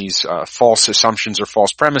on these false assumptions or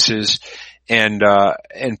false premises, and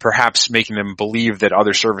perhaps making them believe that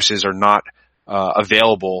other services are not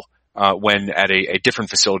available when at a different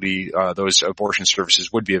facility those abortion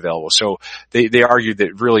services would be available. So they argue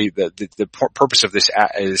that really the purpose of this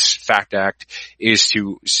FACT Act is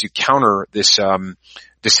to counter this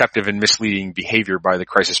deceptive and misleading behavior by the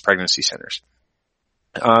crisis pregnancy centers.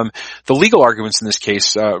 The legal arguments in this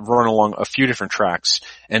case run along a few different tracks,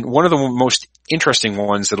 and one of the most interesting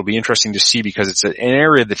ones that'll be interesting to see because it's an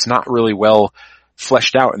area that's not really well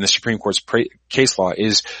fleshed out in the Supreme Court's case law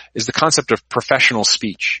is the concept of professional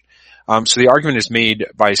speech. So the argument is made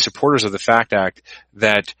by supporters of the FACT Act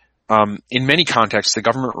that in many contexts the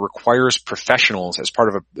government requires professionals as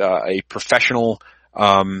part of a professional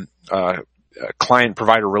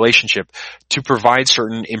client-provider relationship to provide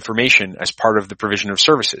certain information as part of the provision of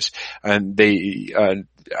services. And they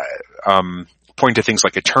point to things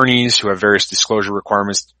like attorneys who have various disclosure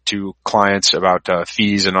requirements to clients about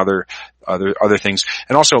fees and other things,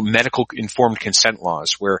 and also medical informed consent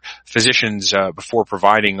laws where physicians before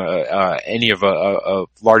providing any of a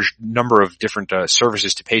large number of different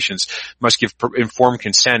services to patients must give informed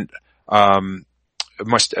consent,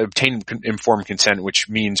 must obtain informed consent, which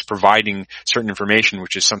means providing certain information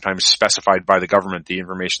which is sometimes specified by the government, the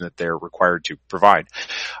information that they're required to provide.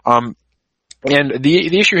 And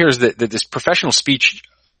the issue here is that this professional speech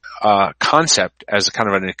concept as a kind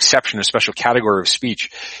of an exception, a special category of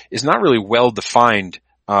speech, is not really well defined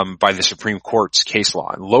by the Supreme Court's case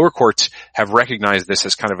law. And lower courts have recognized this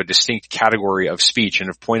as kind of a distinct category of speech and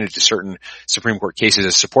have pointed to certain Supreme Court cases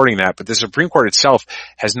as supporting that. But the Supreme Court itself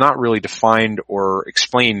has not really defined or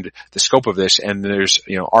explained the scope of this. And there's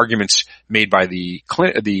arguments made by these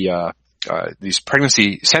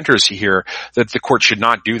pregnancy centers here that the court should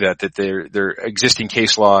not do that their existing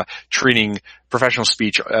case law treating professional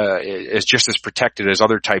speech as just as protected as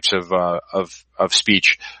other types of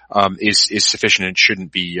speech is sufficient and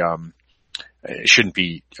shouldn't be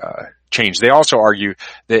changed. They also argue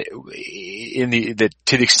that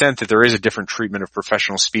to the extent that there is a different treatment of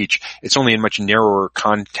professional speech, it's only in much narrower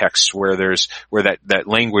contexts where that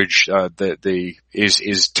language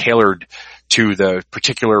is tailored to the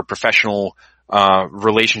particular professional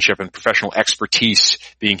relationship and professional expertise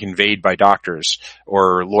being conveyed by doctors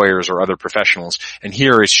or lawyers or other professionals. And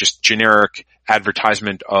here it's just generic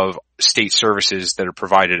advertisement of state services that are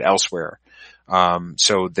provided elsewhere.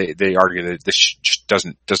 So they argue that this just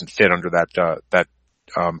doesn't fit under that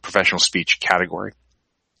professional speech category.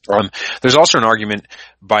 There's also an argument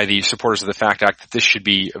by the supporters of the FACT Act that this should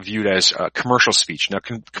be viewed as commercial speech. Now,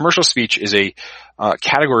 commercial speech is a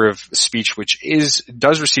category of speech which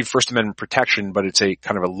does receive First Amendment protection, but it's a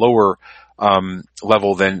kind of a lower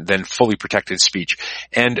level than fully protected speech.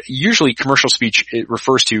 And usually, commercial speech, it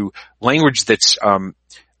refers to language that's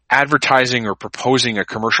advertising or proposing a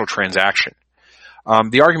commercial transaction.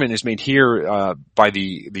 The argument is made here by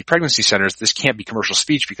the pregnancy centers. This can't be commercial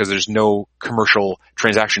speech because there's no commercial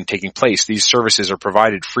transaction taking place. These services are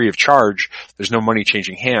provided free of charge. There's no money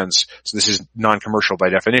changing hands, so this is non-commercial by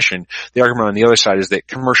definition. The argument on the other side is that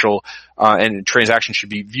commercial and transaction should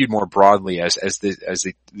be viewed more broadly as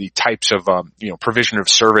the types of provision of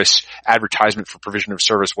service, advertisement for provision of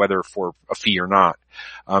service, whether for a fee or not.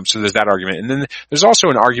 So there's that argument, and then there's also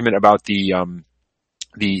an argument about the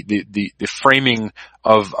framing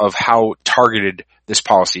of how targeted this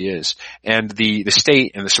policy is. And the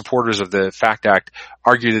state and the supporters of the FACT Act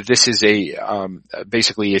argue that this is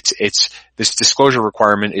basically this disclosure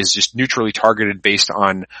requirement is just neutrally targeted based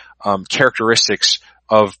on characteristics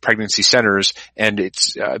of pregnancy centers, and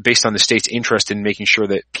it's based on the state's interest in making sure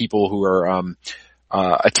that people who are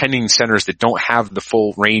attending centers that don't have the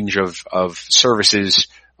full range of services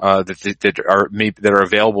that are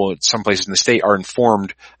available at some places in the state are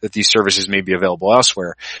informed that these services may be available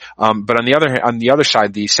elsewhere. But on the other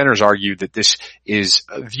side, the senators argue that this is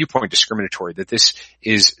viewpoint discriminatory, that this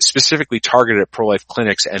is specifically targeted at pro-life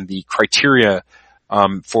clinics, and the criteria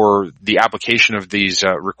for the application of these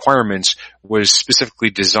requirements was specifically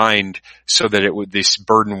designed so that this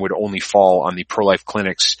burden would only fall on the pro-life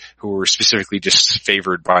clinics who were specifically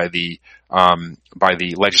disfavored by the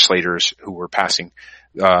legislators who were passing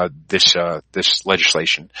this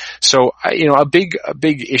legislation. So a big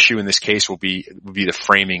issue in this case will be the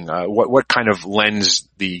framing. What kind of lens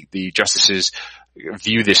the justices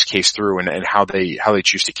view this case through, and how they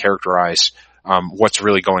choose to characterize what's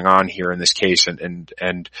really going on here in this case,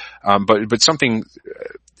 but something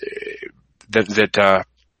that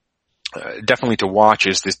definitely to watch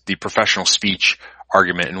is the professional speech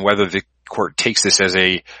argument, and whether the court takes this as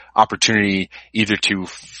a opportunity either to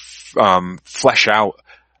flesh out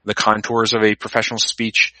the contours of a professional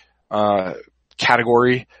speech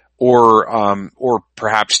category, or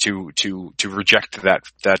perhaps to reject that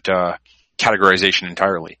categorization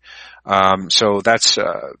entirely. So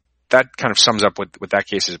that kind of sums up what that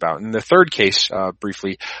case is about. And the third case,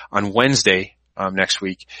 briefly, on Wednesday next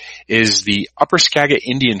week, is the Upper Skagit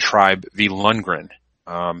Indian Tribe v. Lundgren.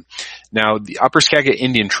 Now, the Upper Skagit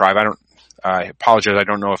Indian Tribe, I apologize, I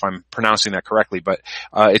don't know if I'm pronouncing that correctly, but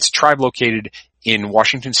it's a tribe located in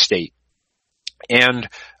Washington State. And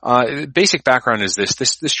basic background is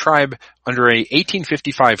this tribe, under a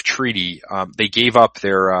 1855 treaty, they gave up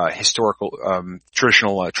their historical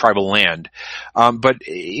traditional tribal land, but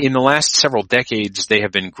in the last several decades they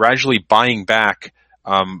have been gradually buying back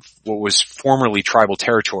what was formerly tribal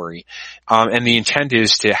territory, and the intent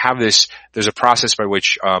is to have there's a process by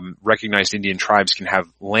which recognized Indian tribes can have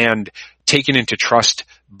land taken into trust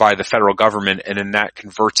by the federal government, and then that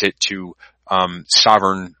converts it to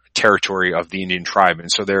sovereign territory of the Indian tribe.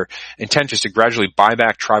 And so their intent is to gradually buy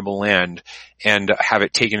back tribal land and have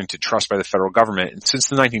it taken into trust by the federal government. And since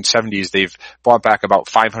the 1970s, they've bought back about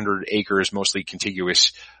 500 acres, mostly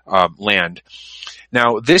contiguous land.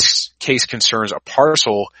 Now, this case concerns a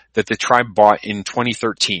parcel that the tribe bought in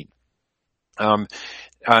 2013.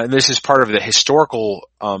 This is part of the historical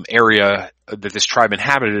area that this tribe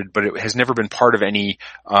inhabited, but it has never been part of any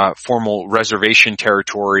formal reservation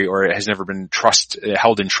territory, or it has never been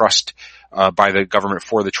held in trust by the government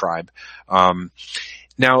for the tribe.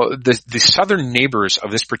 Now, the southern neighbors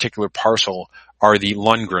of this particular parcel are the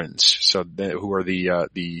Lundgrens, who are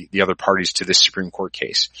the other parties to this Supreme Court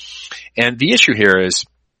case. And the issue here is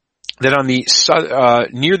that on the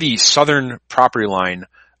near the southern property line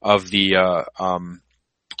of the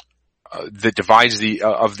that divides the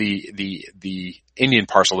Indian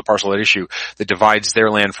parcel, the parcel at issue, that divides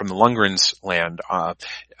their land from the Lundgrens' land,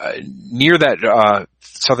 near that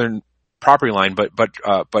southern property line,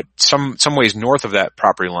 but some ways north of that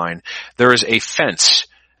property line, there is a fence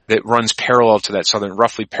that runs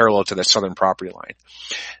roughly parallel to that southern property line.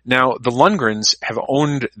 Now, the Lundgrens have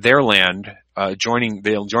owned their land, adjoining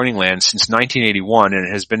land since 1981, and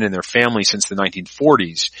it has been in their family since the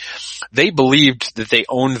 1940s. They believed that they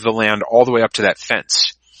owned the land all the way up to that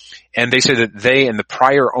fence. And they say that they and the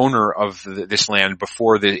prior owner of this land,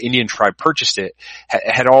 before the Indian tribe purchased it,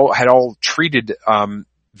 had all treated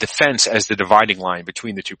the fence as the dividing line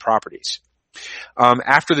between the two properties.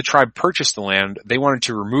 After the tribe purchased the land, they wanted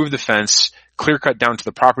to remove the fence, clear cut down to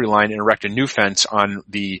the property line, and erect a new fence on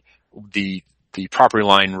the property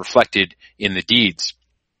line reflected in the deeds.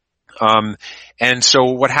 And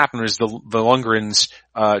so what happened was the Lundgrens,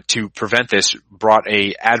 to prevent this, brought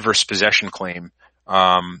a adverse possession claim.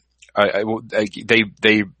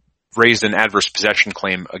 They raised an adverse possession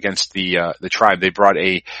claim against the tribe. They brought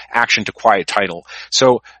a action to quiet title.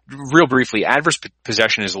 So, real briefly, adverse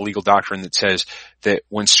possession is a legal doctrine that says that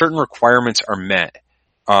when certain requirements are met,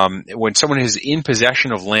 when someone is in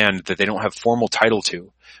possession of land that they don't have formal title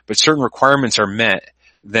to, but certain requirements are met,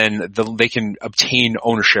 then they can obtain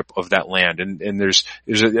ownership of that land. And there's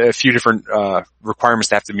a few different requirements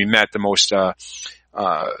that have to be met. The most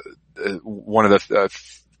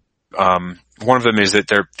one of them is that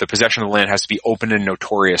the possession of the land has to be open and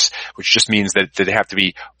notorious, which just means that they have to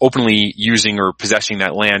be openly using or possessing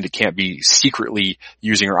that land. It can't be secretly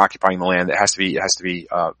using or occupying the land. It has to be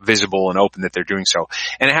visible and open that they're doing so,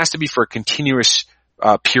 and it has to be for a continuous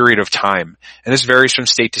period of time. And this varies from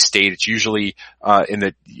state to state. It's usually in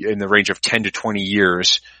the range of 10 to 20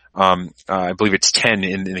 years. I believe it's 10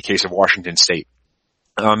 in the case of Washington State.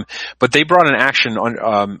 But they brought an action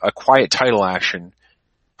on a quiet title action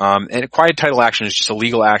And a quiet title action is just a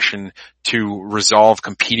legal action to resolve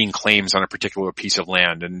competing claims on a particular piece of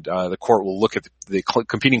land. And the court will look at the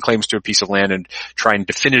competing claims to a piece of land and try and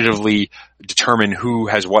definitively determine who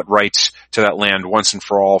has what rights to that land once and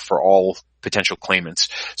for all potential claimants.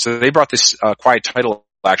 So they brought this quiet title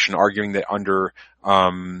action, arguing that under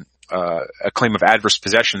a claim of adverse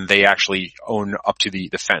possession, they actually own up to the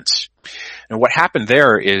fence. And what happened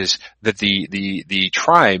there is that the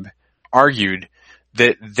tribe argued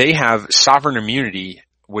that they have sovereign immunity,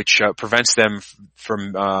 which prevents them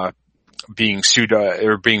from being sued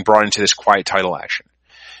or being brought into this quiet title action.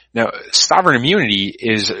 Now, sovereign immunity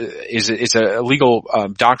is a legal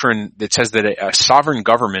doctrine that says that a sovereign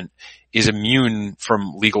government is immune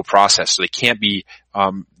from legal process, so they can't be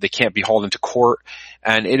hauled into court,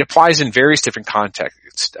 and it applies in various different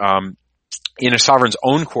contexts. In a sovereign's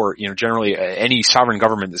own court, generally any sovereign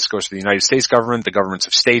government, this goes to the United States government, the governments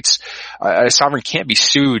of states, a sovereign can't be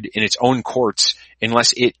sued in its own courts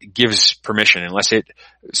unless it gives permission, unless it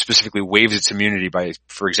specifically waives its immunity by,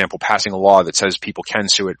 for example, passing a law that says people can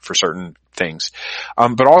sue it for certain things.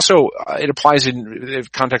 But also, it applies in the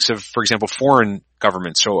context of, for example, foreign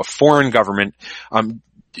governments. So a foreign government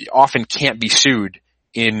often can't be sued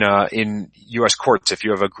in U.S. courts. If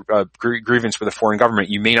you have a grievance with a foreign government,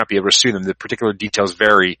 you may not be able to sue them. The particular details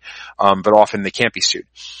vary, but often they can't be sued.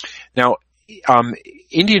 Now,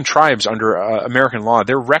 Indian tribes under American law,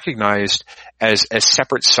 they're recognized as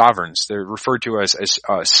separate sovereigns. They're referred to as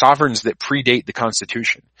sovereigns that predate the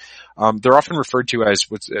Constitution. They're often referred to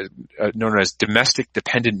as what's known as domestic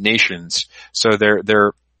dependent nations. So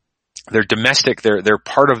they're domestic, they're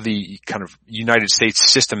part of the kind of United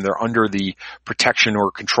States system, they're under the protection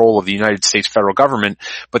or control of the United States federal government,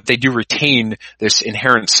 but they do retain this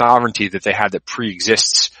inherent sovereignty that they had that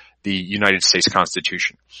pre-exists the United States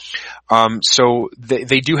Constitution. So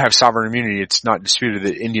they do have sovereign immunity. It's not disputed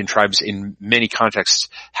that Indian tribes in many contexts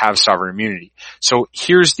have sovereign immunity. So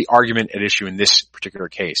here's the argument at issue in this particular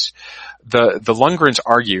case. The Lundgrens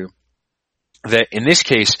argue that in this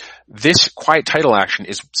case, this quiet title action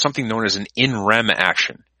is something known as an in rem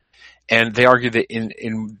action. And they argue that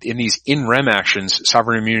in these in rem actions,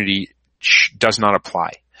 sovereign immunity does not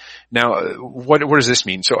apply. Now, what does this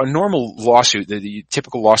mean? So a normal lawsuit, the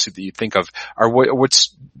typical lawsuit that you think of, are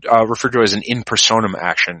what's referred to as an in personam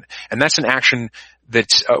action. And that's an action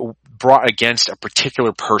that's brought against a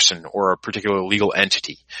particular person or a particular legal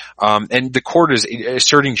entity. And the court is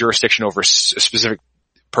asserting jurisdiction over a specific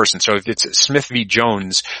person. So if it's Smith v.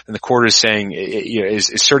 Jones, then the court is saying, is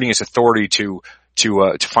asserting its authority to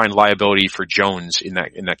find liability for Jones in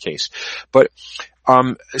that case. But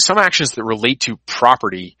some actions that relate to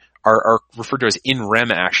property are referred to as in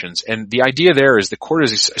rem actions. And the idea there is the court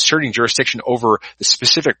is asserting jurisdiction over the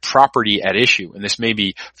specific property at issue. And this may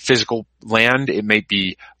be physical land, it may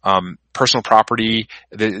be personal property.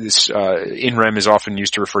 This in rem is often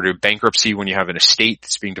used to refer to bankruptcy when you have an estate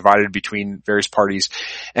that's being divided between various parties.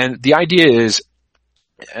 And the idea is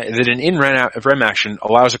that an in rem action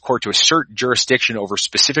allows a court to assert jurisdiction over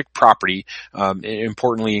specific property,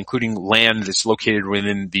 importantly including land that's located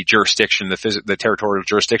within the jurisdiction, the territorial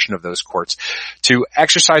jurisdiction of those courts, to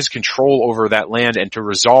exercise control over that land and to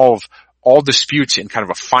resolve all disputes in kind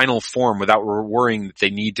of a final form without worrying that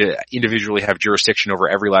they need to individually have jurisdiction over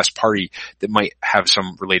every last party that might have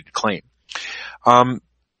some related claim.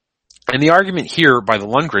 And the argument here by the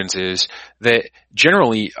Lundgrens is that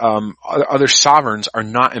generally other sovereigns are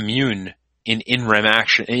not immune in rem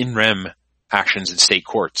actions in state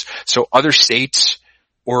courts. So other states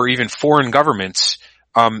or even foreign governments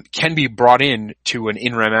can be brought in to an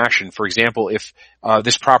in rem action. For example, if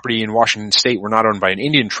this property in Washington State were not owned by an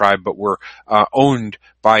Indian tribe, but were owned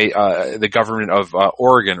by the government of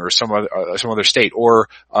Oregon or some other state, or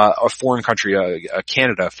a foreign country,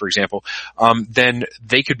 Canada, for example, then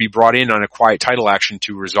they could be brought in on a quiet title action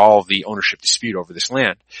to resolve the ownership dispute over this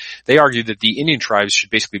land. They argue that the Indian tribes should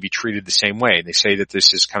basically be treated the same way. They say that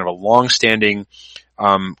this is kind of a long-standing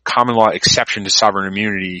common law exception to sovereign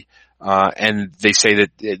immunity. And they say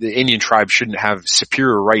that the Indian tribe shouldn't have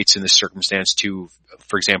superior rights in this circumstance to,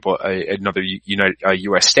 for example, another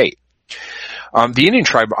U.S. state. The Indian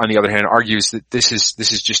tribe, on the other hand, argues that this is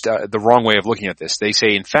just the wrong way of looking at this. They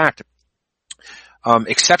say, in fact,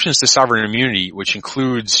 exceptions to sovereign immunity, which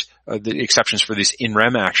includes the exceptions for these in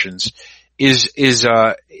rem actions, is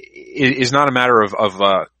not a matter of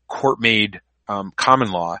court-made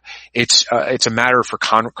common law. It's a matter for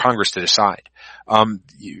Congress to decide.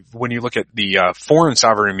 When you look at the foreign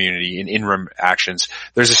sovereign immunity in rem actions,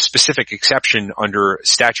 there's a specific exception under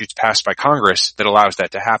statutes passed by Congress that allows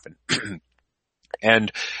that to happen.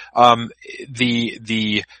 And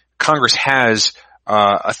the Congress has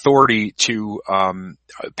authority to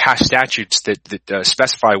pass statutes that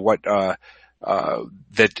specify what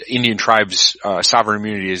that Indian tribes' sovereign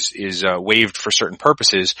immunity is waived for certain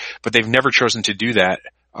purposes, but they've never chosen to do that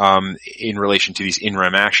in relation to these in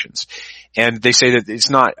rem actions. And they say that it's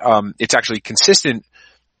not, it's actually consistent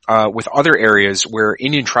with other areas where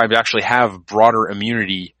Indian tribes actually have broader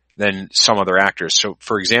immunity than some other actors. So,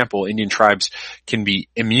 for example, Indian tribes can be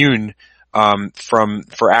immune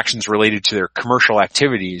for actions related to their commercial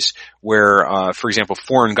activities, where, for example,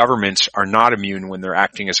 foreign governments are not immune when they're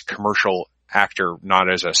acting as a commercial actor,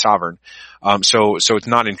 not as a sovereign. So it's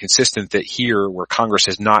not inconsistent that here, where Congress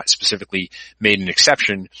has not specifically made an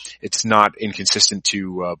exception, it's not inconsistent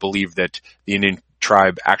to believe that the Indian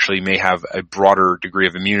tribe actually may have a broader degree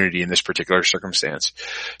of immunity in this particular circumstance.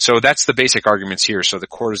 So that's the basic arguments here. So the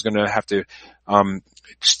court is going to have to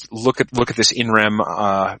look at this in rem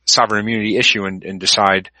sovereign immunity issue and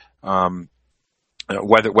decide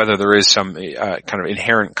whether there is some kind of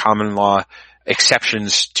inherent common law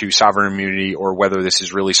exceptions to sovereign immunity, or whether this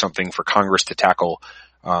is really something for Congress to tackle,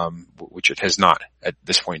 which it has not at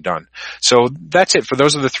this point done. So that's it. For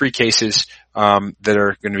those are the three cases that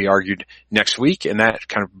are going to be argued next week, and that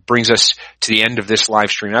kind of brings us to the end of this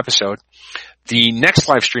live stream episode. The next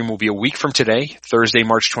live stream will be a week from today, Thursday,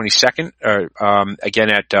 March 22nd,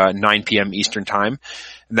 again at 9 p.m. Eastern Time.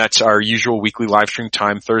 And that's our usual weekly live stream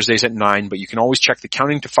time, Thursdays at 9, but you can always check the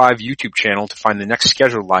Counting to 5 YouTube channel to find the next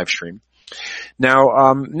scheduled live stream.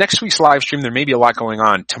 Now, next week's live stream, there may be a lot going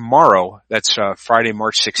on. Tomorrow, that's Friday,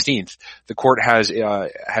 March 16th, the court has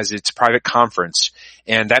its private conference,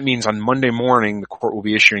 and that means on Monday morning, the court will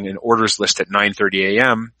be issuing an orders list at 9:30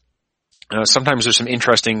 a.m. Sometimes there's some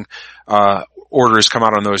interesting orders come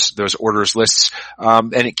out on those orders lists,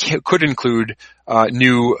 and it could include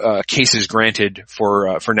new cases granted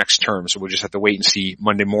for next term. So we'll just have to wait and see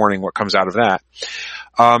Monday morning what comes out of that.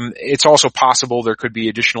 It's also possible there could be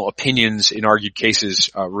additional opinions in argued cases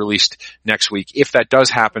released next week. If that does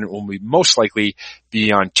happen, it will most likely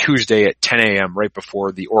be on Tuesday at 10 a.m. right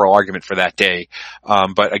before the oral argument for that day.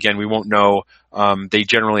 But again, we won't know. They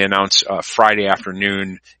generally announce Friday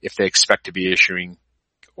afternoon if they expect to be issuing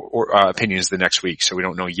opinions the next week. So we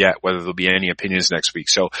don't know yet whether there'll be any opinions next week.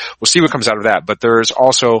 So we'll see what comes out of that. But there's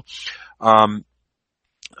also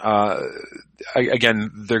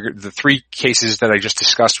again, the three cases that I just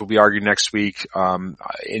discussed will be argued next week.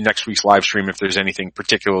 In next week's live stream, if there's anything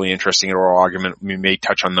particularly interesting in oral argument, we may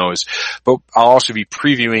touch on those. But I'll also be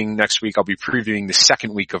previewing next week. I'll be previewing the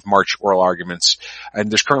second week of March oral arguments. And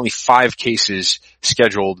there's currently 5 cases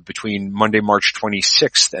scheduled between Monday, March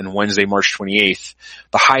 26th and Wednesday, March 28th.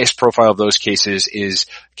 The highest profile of those cases is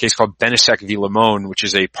a case called Benisek v. Lamone, which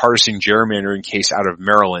is a partisan gerrymandering case out of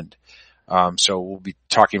Maryland. So we'll be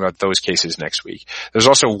talking about those cases next week. There's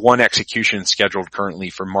also one execution scheduled currently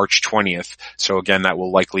for March 20th. So again, that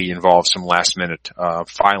will likely involve some last minute,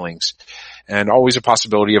 filings, and always a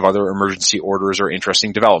possibility of other emergency orders or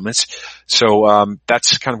interesting developments. So,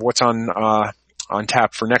 that's kind of what's on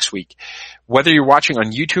tap for next week. Whether you're watching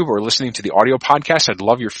on YouTube or listening to the audio podcast, I'd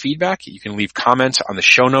love your feedback. You can leave comments on the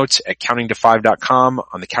show notes at countingto5.com,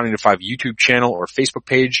 on the Counting to 5 YouTube channel or Facebook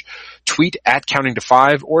page, tweet at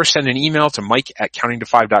countingto5, or send an email to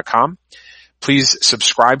mike@countingto5.com. Please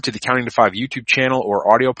subscribe to the Counting to 5 YouTube channel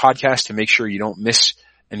or audio podcast to make sure you don't miss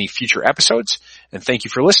any future episodes. And thank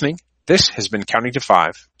you for listening. This has been Counting to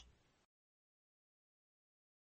 5.